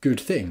a good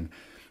thing.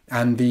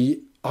 And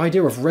the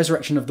idea of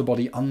resurrection of the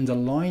body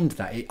underlined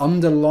that. It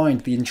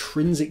underlined the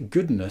intrinsic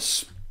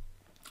goodness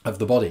of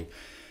the body.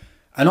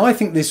 And I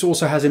think this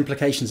also has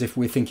implications if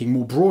we're thinking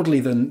more broadly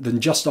than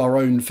just our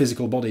own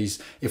physical bodies,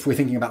 if we're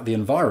thinking about the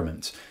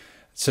environment.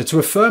 So to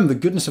affirm the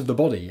goodness of the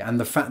body and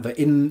the fact that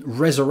in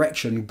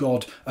resurrection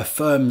God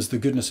affirms the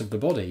goodness of the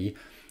body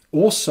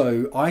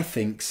also, I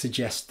think,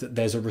 suggests that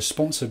there's a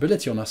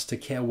responsibility on us to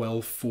care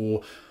well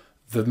for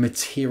the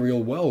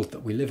material world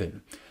that we live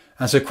in.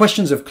 And so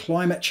questions of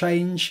climate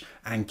change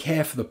and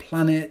care for the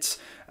planet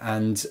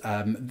and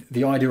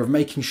the idea of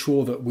making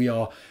sure that we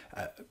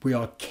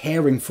are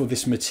caring for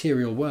this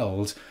material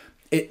world,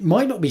 it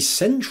might not be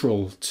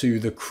central to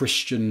the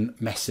Christian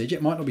message,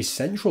 it might not be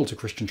central to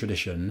Christian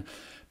tradition,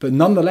 but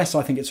nonetheless,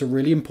 I think it's a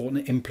really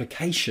important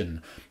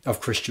implication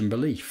of Christian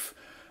belief.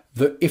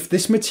 That if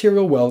this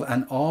material world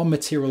and our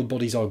material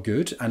bodies are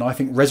good, and I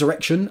think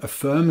resurrection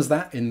affirms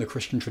that in the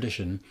Christian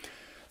tradition,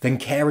 then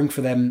caring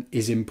for them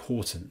is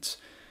important.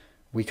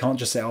 We can't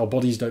just say our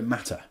bodies don't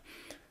matter.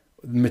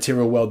 The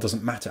material world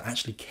doesn't matter.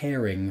 Actually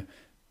caring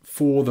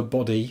for the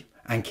body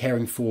and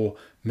caring for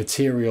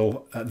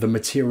the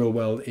material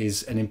world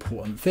is an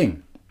important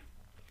thing.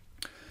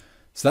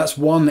 So that's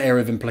one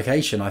area of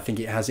implication. I think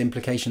it has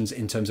implications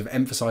in terms of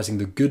emphasizing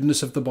the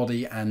goodness of the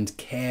body and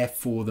care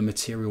for the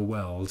material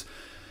world.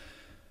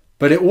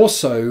 But it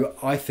also,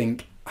 I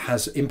think,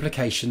 has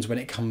implications when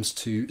it comes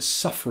to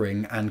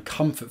suffering and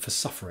comfort for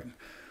suffering.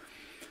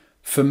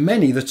 For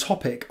many, the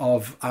topic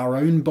of our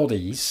own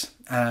bodies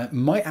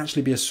might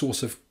actually be a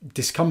source of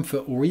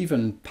discomfort or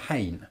even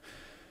pain.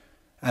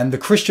 And the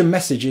Christian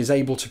message is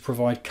able to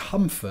provide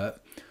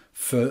comfort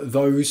for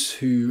those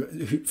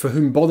for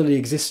whom bodily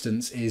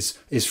existence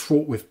is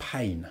fraught with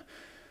pain.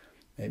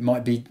 It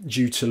might be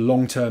due to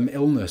long-term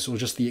illness or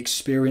just the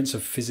experience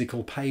of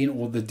physical pain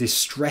or the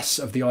distress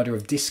of the idea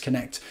of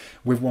disconnect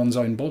with one's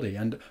own body.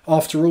 And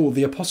after all,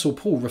 the Apostle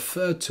Paul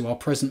referred to our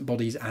present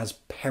bodies as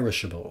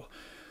perishable.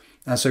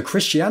 And so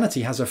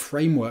Christianity has a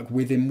framework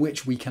within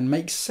which we can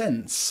make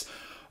sense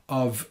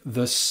of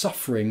the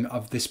suffering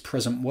of this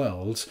present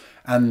world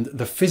and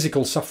the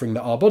physical suffering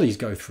that our bodies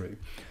go through.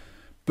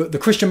 But the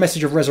Christian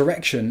message of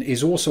resurrection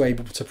is also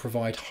able to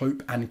provide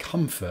hope and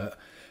comfort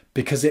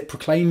because it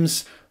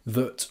proclaims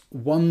that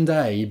one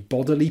day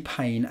bodily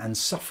pain and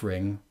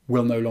suffering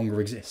will no longer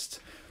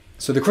exist.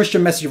 So the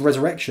Christian message of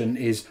resurrection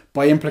is,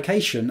 by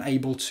implication,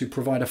 able to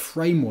provide a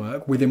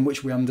framework within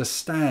which we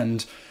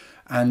understand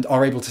and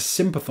are able to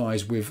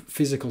sympathize with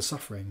physical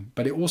suffering.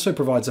 But it also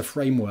provides a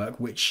framework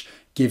which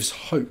gives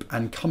hope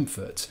and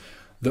comfort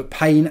that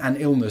pain and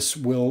illness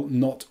will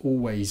not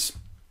always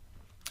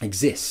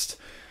exist.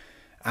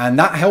 And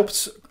that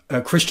helped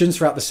Christians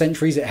throughout the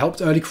centuries. It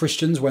helped early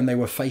Christians when they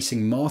were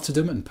facing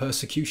martyrdom and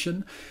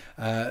persecution.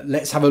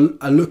 Let's have a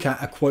look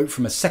at a quote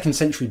from a 2nd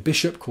century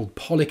bishop called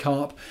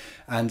Polycarp.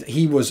 And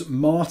he was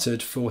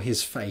martyred for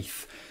his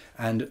faith.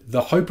 And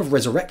the hope of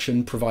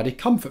resurrection provided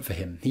comfort for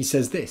him. He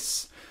says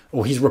this,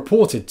 or he's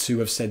reported to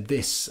have said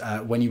this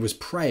when he was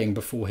praying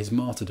before his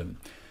martyrdom.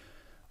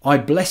 I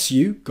bless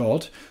you,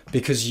 God,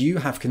 because you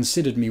have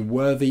considered me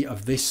worthy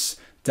of this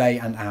day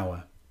and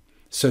hour,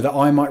 so that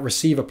I might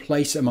receive a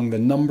place among the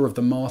number of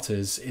the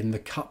martyrs in the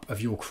cup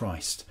of your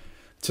Christ,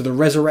 to the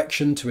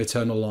resurrection to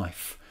eternal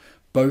life,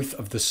 both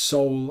of the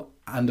soul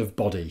and of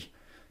body,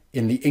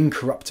 in the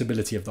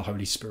incorruptibility of the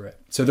Holy Spirit.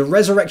 So the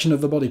resurrection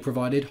of the body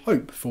provided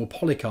hope for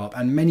Polycarp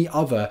and many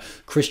other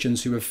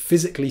Christians who have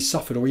physically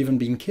suffered or even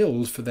been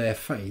killed for their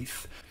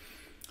faith.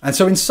 And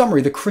so in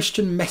summary, the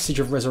Christian message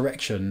of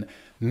resurrection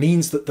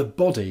means that the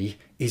body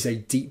is a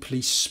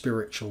deeply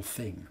spiritual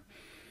thing.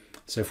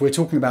 So if we're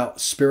talking about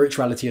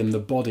spirituality and the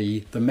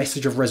body, the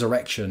message of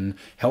resurrection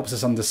helps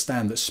us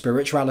understand that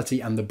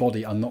spirituality and the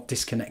body are not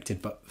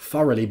disconnected, but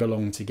thoroughly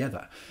belong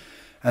together.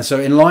 And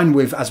so in line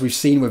with, as we've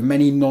seen with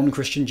many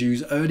non-Christian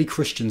Jews, early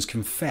Christians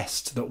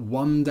confessed that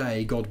one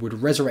day God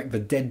would resurrect the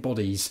dead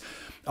bodies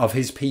of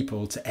his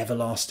people to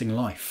everlasting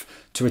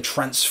life, to a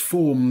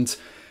transformed,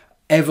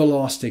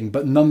 everlasting,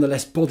 but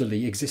nonetheless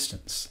bodily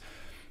existence.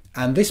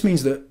 And this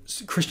means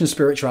that Christian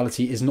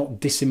spirituality is not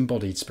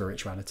disembodied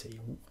spirituality.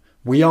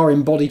 We are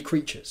embodied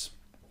creatures.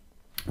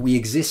 We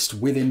exist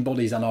within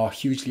bodies and are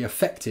hugely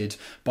affected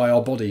by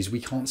our bodies. We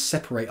can't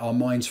separate our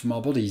minds from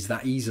our bodies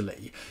that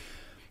easily.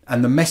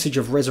 And the message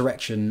of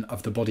resurrection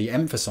of the body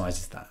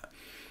emphasizes that.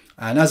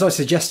 And as I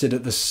suggested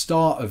at the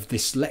start of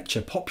this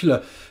lecture,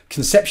 popular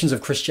conceptions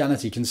of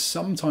Christianity can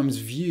sometimes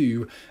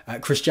view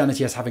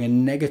Christianity as having a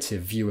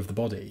negative view of the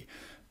body.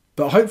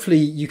 But hopefully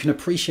you can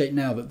appreciate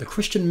now that the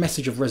Christian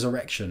message of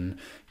resurrection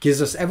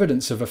gives us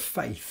evidence of a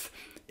faith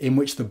in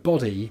which the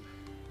body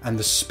and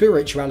the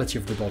spirituality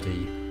of the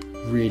body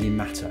really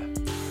matter.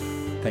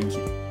 Thank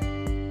you.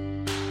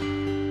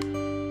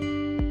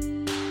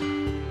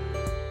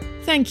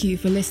 Thank you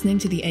for listening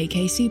to the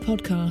AKC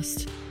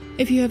podcast.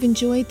 If you have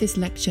enjoyed this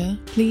lecture,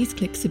 please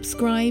click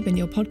subscribe in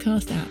your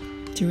podcast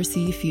app to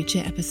receive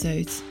future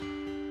episodes.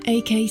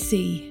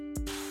 AKC,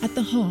 at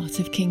the heart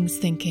of King's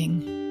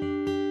thinking.